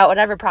tell you about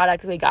whatever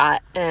product we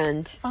got,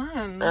 and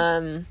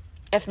Fun.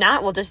 if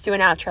not, we'll just do an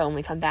outro when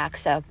we come back.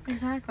 So,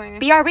 Exactly.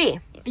 BRB.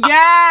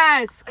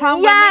 Yes.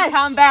 Come when we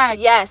come back.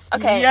 Yes.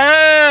 Okay.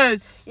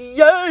 Yes.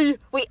 Yay.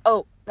 Wait.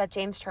 Oh, that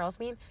James Charles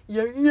meme.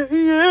 Yeah. Yeah.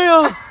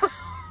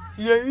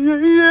 Yeah.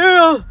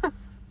 Yeah.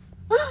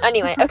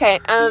 Anyway. Okay.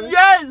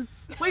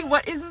 Yes. Wait,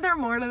 what? Isn't there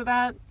more to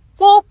that?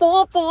 Womp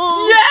womp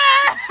womp.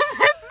 Yes.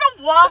 It's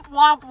the womp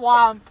womp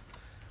womp.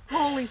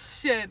 Holy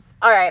shit.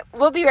 All right.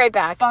 We'll be right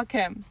back. Fuck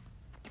him.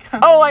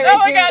 Oh, I Oh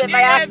my resumed God, it you by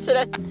did.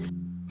 accident.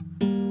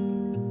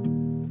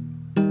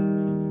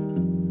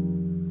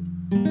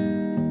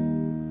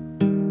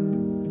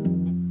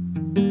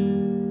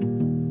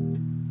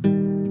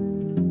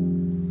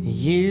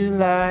 You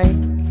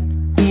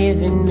like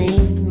giving me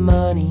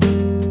money,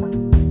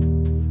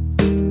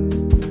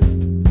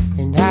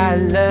 and I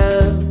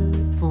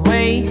love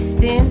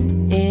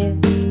wasting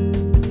it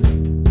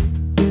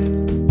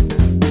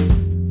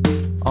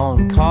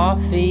on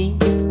coffee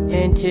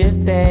and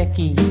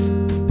tobacco.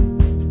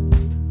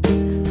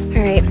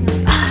 All right.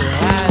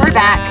 We're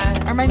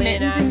back. Are my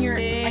mittens in your?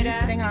 Are you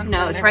sitting on?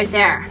 No, it's right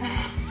there.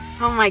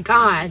 Oh my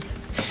god.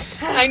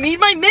 I need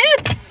my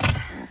mitts.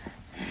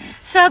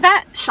 So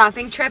that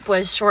shopping trip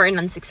was short and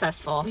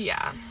unsuccessful.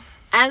 Yeah.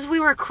 As we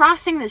were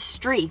crossing the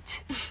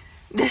street,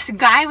 this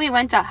guy we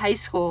went to high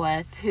school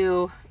with,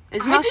 who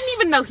is I didn't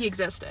even know he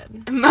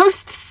existed.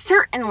 most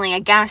certainly a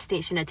gas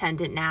station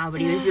attendant now,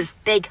 but he was this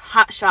big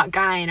hotshot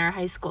guy in our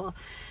high school,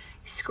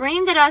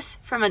 screamed at us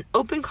from an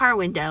open car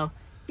window,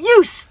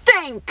 "You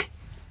stink!"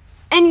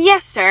 And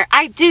yes, sir,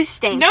 I do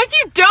stink. No,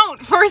 you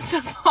don't, first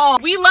of all.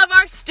 We love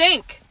our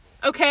stink,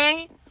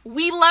 okay?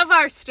 We love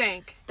our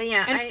stink. But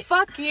yeah, And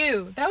fuck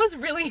you. That was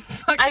really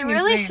fucking I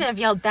really insane. should have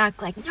yelled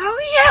back like, "No,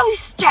 you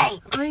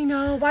stink!" I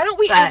know. Why don't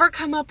we But- ever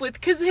come up with...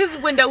 Because his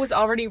window was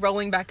already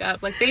rolling back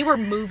up. Like, they were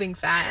moving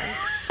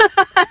fast.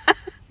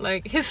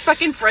 Like, his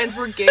fucking friends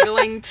were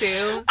giggling,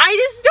 too. I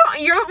just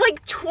don't. You're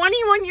like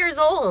 21 years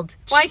old.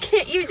 Why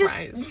can't you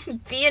Jesus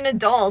just be an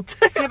adult?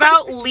 How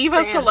about leave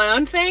us Man.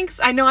 alone, thanks?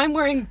 I know I'm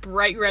wearing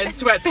bright red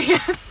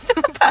sweatpants,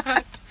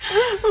 but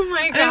Oh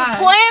my I didn't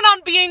plan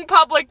on being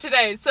public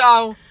today,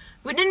 so...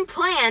 We didn't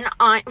plan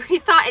on. We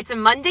thought it's a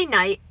Monday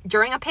night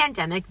during a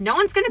pandemic. No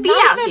one's gonna be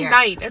Not out even here.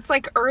 night. It's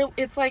like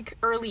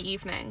early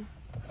evening.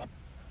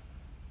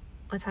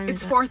 What time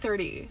It's is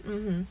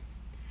 4:30.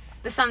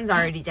 The sun's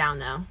already down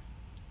though.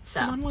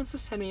 So. Someone wants to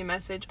send me a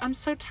message. I'm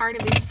so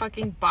tired of these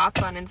fucking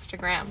bots on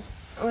Instagram.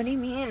 What do you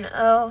mean?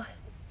 Oh,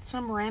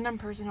 Some random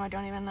person who I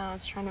don't even know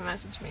is trying to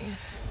message me.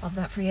 love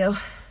that for you.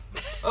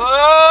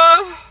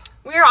 Oh,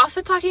 We were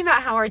also talking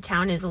about how our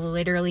town is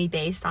literally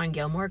based on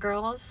Gilmore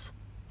Girls.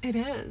 it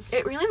is.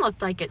 It really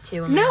looked like it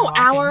too. When we No, were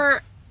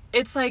walking.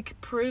 it's like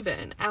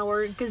proven.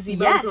 Our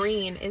gazebo Yes.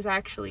 green is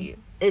actually,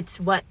 It's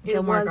what it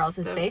Gilmore was Girls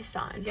is the- based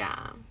on.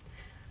 yeah.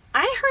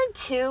 I heard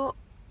too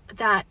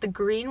that the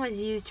green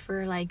was used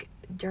for like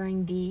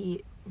during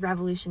the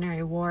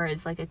Revolutionary War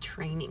as like a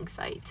training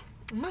site.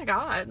 Oh my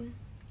god.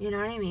 You know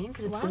what I mean?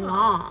 Because it's Wow.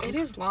 long It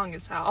is long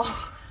as hell.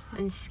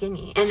 and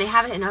skinny, and they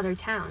have it in other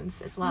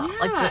towns as well. Yeah,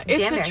 like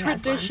it's Danbury a has one.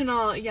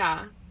 traditional,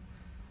 yeah,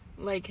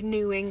 like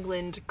New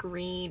England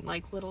green,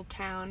 like little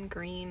town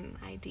green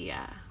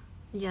idea.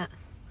 Yeah.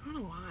 I don't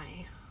know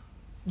why.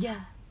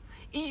 Yeah.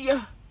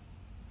 Yeah.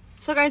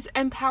 So guys,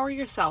 empower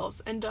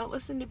yourselves and don't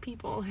listen to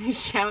people who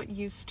shout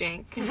 "you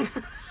stink."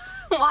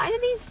 Why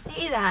did he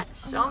say that?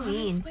 So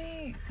mean.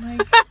 Honestly,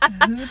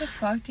 like, who the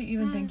fuck do you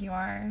even think you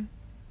are,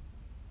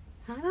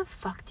 How the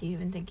fuck do you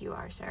even think you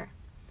are, sir?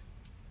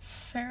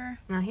 sir?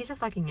 No, he's a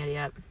fucking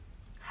idiot.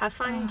 Have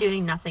fun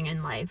doing nothing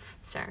in life,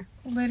 sir.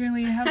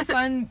 Literally, have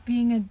fun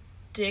being a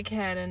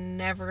dickhead and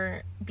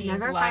never being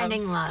Never loved.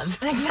 finding love.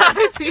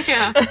 Exactly.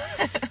 Yeah.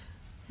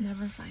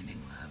 Never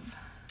finding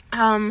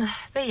love.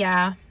 But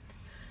yeah.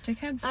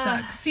 Dickheads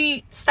suck.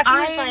 See, Stephanie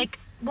was like,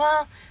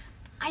 well,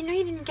 I know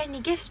you didn't get any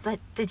gifts, but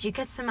did you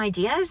get some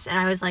ideas? And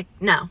I was like,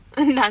 no.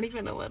 not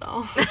even a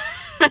little.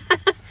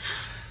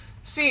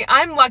 See,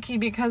 I'm lucky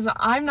because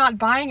I'm not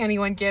buying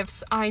anyone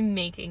gifts. I'm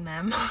making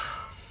them.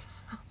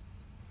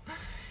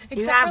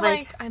 Except have, for,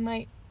 like, I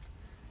might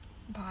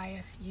buy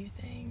a few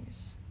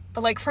things.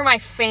 But, like, for my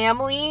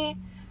family,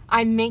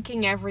 I'm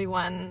making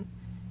everyone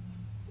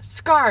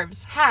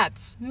scarves,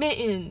 hats,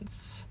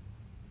 mittens.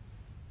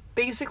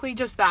 Basically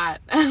just that.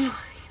 And, like,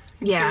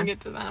 Yeah. giving it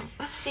to them.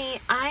 See,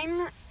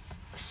 I'm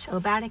so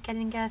bad at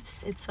getting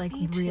gifts. It's like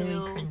Me really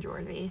too.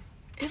 cringeworthy.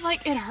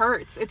 It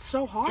hurts. It's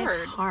so hard.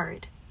 It's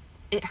hard.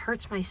 It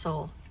hurts my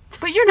soul.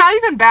 But you're not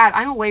even bad.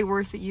 I'm way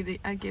worse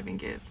at giving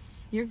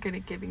gifts. You're good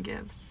at giving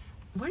gifts.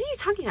 What are you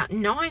talking about?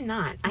 No, I'm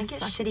not. I You get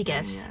suck shitty at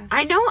them, gifts. yes.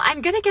 I know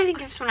I'm good at getting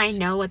gifts when I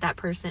know what that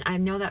person. I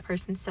know that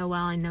person so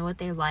well. I know what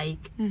they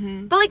like.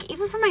 Mm-hmm. But like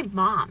even for my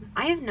mom,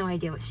 I have no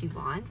idea what she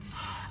wants.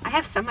 I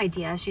have some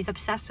idea. She's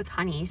obsessed with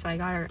honey, so I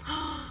got her.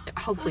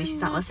 Hopefully she's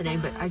not listening,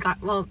 but I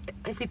got. Well,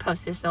 if we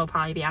post this, it'll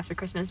probably be after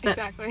Christmas. But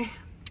Exactly.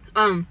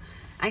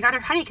 I got her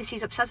honey because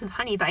she's obsessed with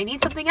honey. But I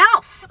need something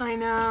else. I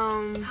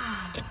know.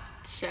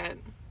 Shit.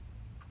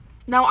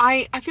 No,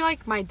 I feel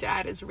like my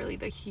dad is really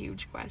the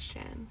huge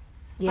question.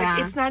 Yeah,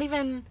 Like, it's not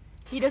even...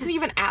 He doesn't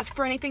even ask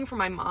for anything from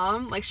my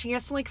mom. Like, she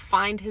has to, like,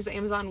 find his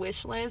Amazon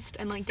wish list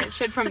and, like, get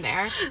shit from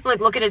there. like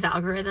look at his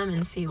algorithm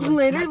and see what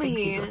Literally. things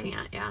he's looking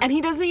at. Yeah, And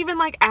he doesn't even,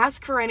 like,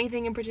 ask for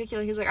anything in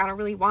particular. He's like, I don't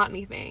really want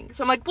anything.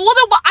 So I'm like, well,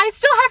 then I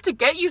still have to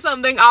get you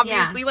something,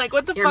 obviously. Yeah. Like,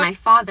 what the You're fuck? my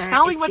father.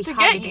 Tell me It's what the to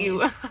get you.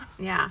 holidays.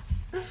 Yeah,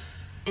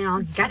 and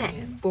I'll get it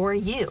for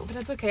you. But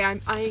it's okay.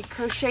 I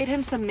crocheted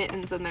him some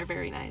mittens, and they're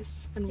very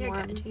nice and You're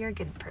warm. good. You're a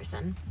good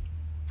person.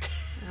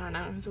 I don't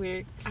know. It's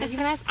weird.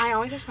 I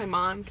always ask my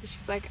mom because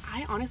she's like,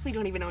 I honestly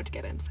don't even know what to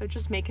get him. So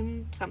just make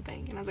him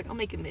something. And I was like, I'll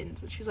make him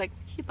mittens. And she's like,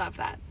 he'd love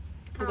that.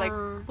 I was Aw.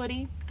 like,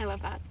 Woody, I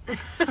love that.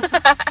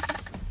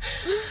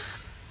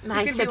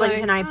 My He's gonna be siblings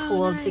like, and I "Oh,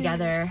 pulled nice."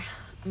 together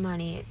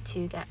money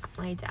to get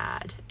my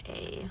dad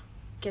a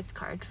gift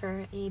card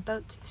for a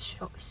boat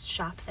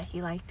shop that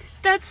he likes.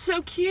 That's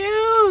so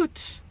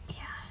cute. Yeah,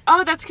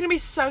 Oh, that's gonna be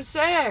so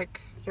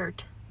sick.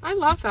 yurt. I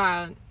love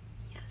that.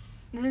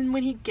 Yes. And then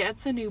when he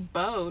gets a new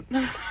boat,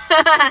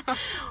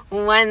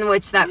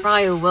 Which that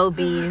probably will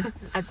be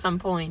at some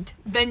point.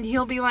 then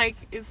he'll be like,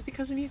 it's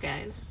because of you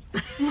guys.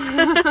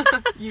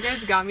 You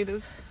guys got me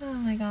this Oh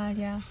my god,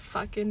 yeah.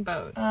 fucking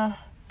boat.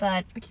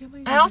 But I can't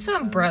believe I you also did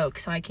am that. broke,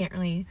 so I can't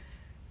really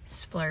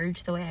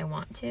splurge the way I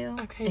want to.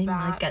 Okay, and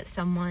that. like get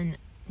someone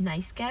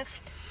nice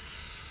gift.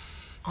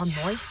 A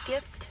nice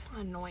gift.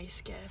 A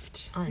noise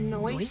gift. A Noise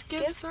noise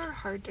gifts gift? are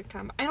hard to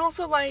come. And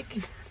also, like,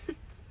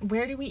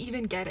 where do we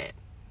even get it?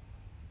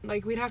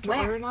 Like, we'd have to Where?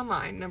 order it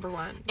online, number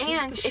one. 'Cause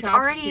And the it's shops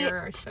already here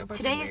are so fucking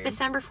today is weird.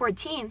 December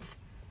 14th.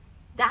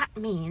 That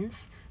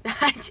means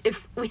that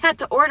if we had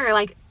to order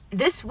like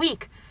this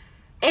week,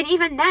 and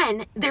even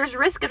then, there's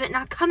risk of it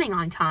not coming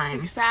on time.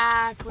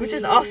 Exactly. Which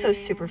is also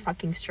super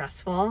fucking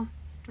stressful.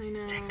 I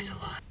know. Thanks a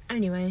lot.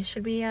 Anyway,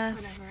 should we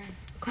Whatever.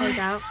 close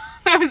out?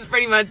 That was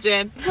pretty much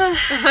it.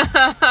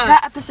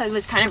 That episode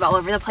was kind of all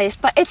over the place,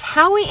 but it's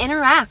how we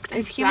interact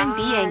as human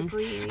beings.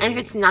 Exactly. And if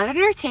it's not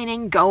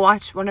entertaining, go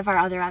watch one of our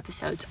other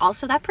episodes.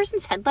 Also, that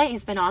person's headlight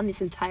has been on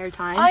this entire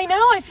time. I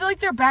know. I feel like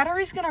their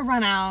battery's gonna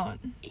run out.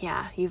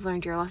 Yeah, you've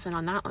learned your lesson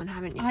on that one,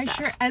 haven't you, I Steph?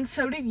 sure. And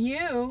so did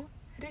you.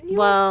 Didn't you?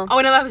 Well,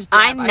 oh no, that was Deb.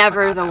 I'm I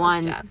never forgot the that was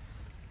one- Deb.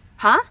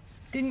 Huh?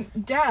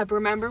 Didn't Deb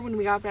remember when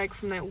we got back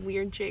from that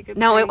weird Jacob?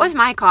 No, thing? it was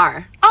my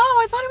car.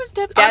 Oh, I thought it was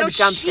Deb. Deb oh, no,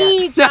 jumped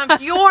she it.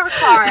 jumped your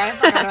car. I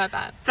forgot about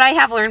that. But I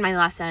have learned my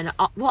lesson.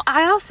 Well,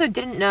 I also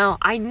didn't know.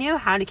 I knew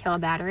how to kill a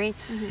battery,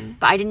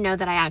 but I didn't know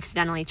that I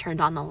accidentally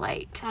turned on the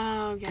light.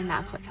 Oh, yeah. And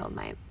that's what killed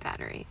my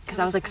battery. Because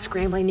That I was like was sad.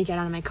 scrambling to get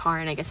out of my car,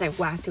 and I guess I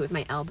whacked it with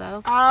my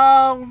elbow.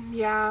 Oh,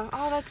 yeah.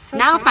 Oh, that's so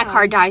Now, sad. if my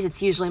car dies,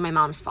 it's usually my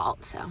mom's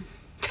fault. So,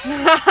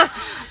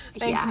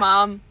 Thanks, yeah.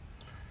 Mom.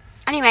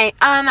 Anyway,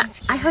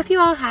 I hope you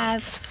all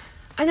have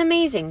an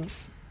amazing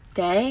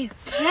day.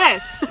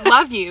 Yes,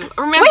 love you.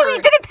 Remember. Wait, we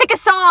didn't pick a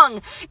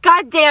song.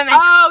 God damn it!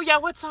 Oh, yeah,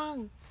 what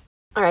song?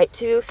 All right,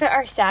 to fit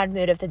our sad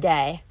mood of the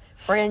day,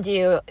 we're gonna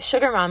do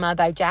 "Sugar Mama"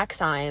 by Jack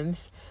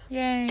Symes,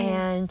 Yay.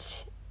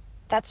 and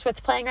that's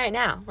what's playing right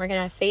now. We're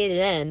gonna fade it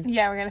in.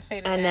 Yeah, we're going to fade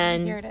it And in.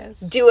 then Here it is.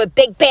 do a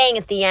big bang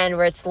at the end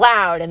where it's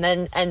loud, and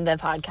then end the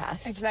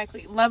podcast.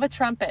 Exactly. Love a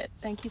trumpet.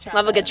 Thank you, trumpet.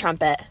 Love a good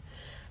trumpet.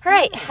 All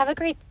right, have a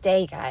great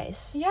day,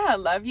 guys. Yeah,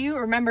 love you.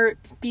 Remember,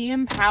 be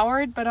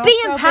empowered, but also Be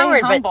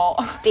empowered, be humble.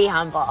 but be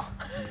humble.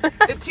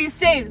 The two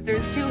saves.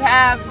 There's two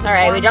halves. All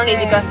right, we don't need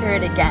to go through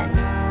it again.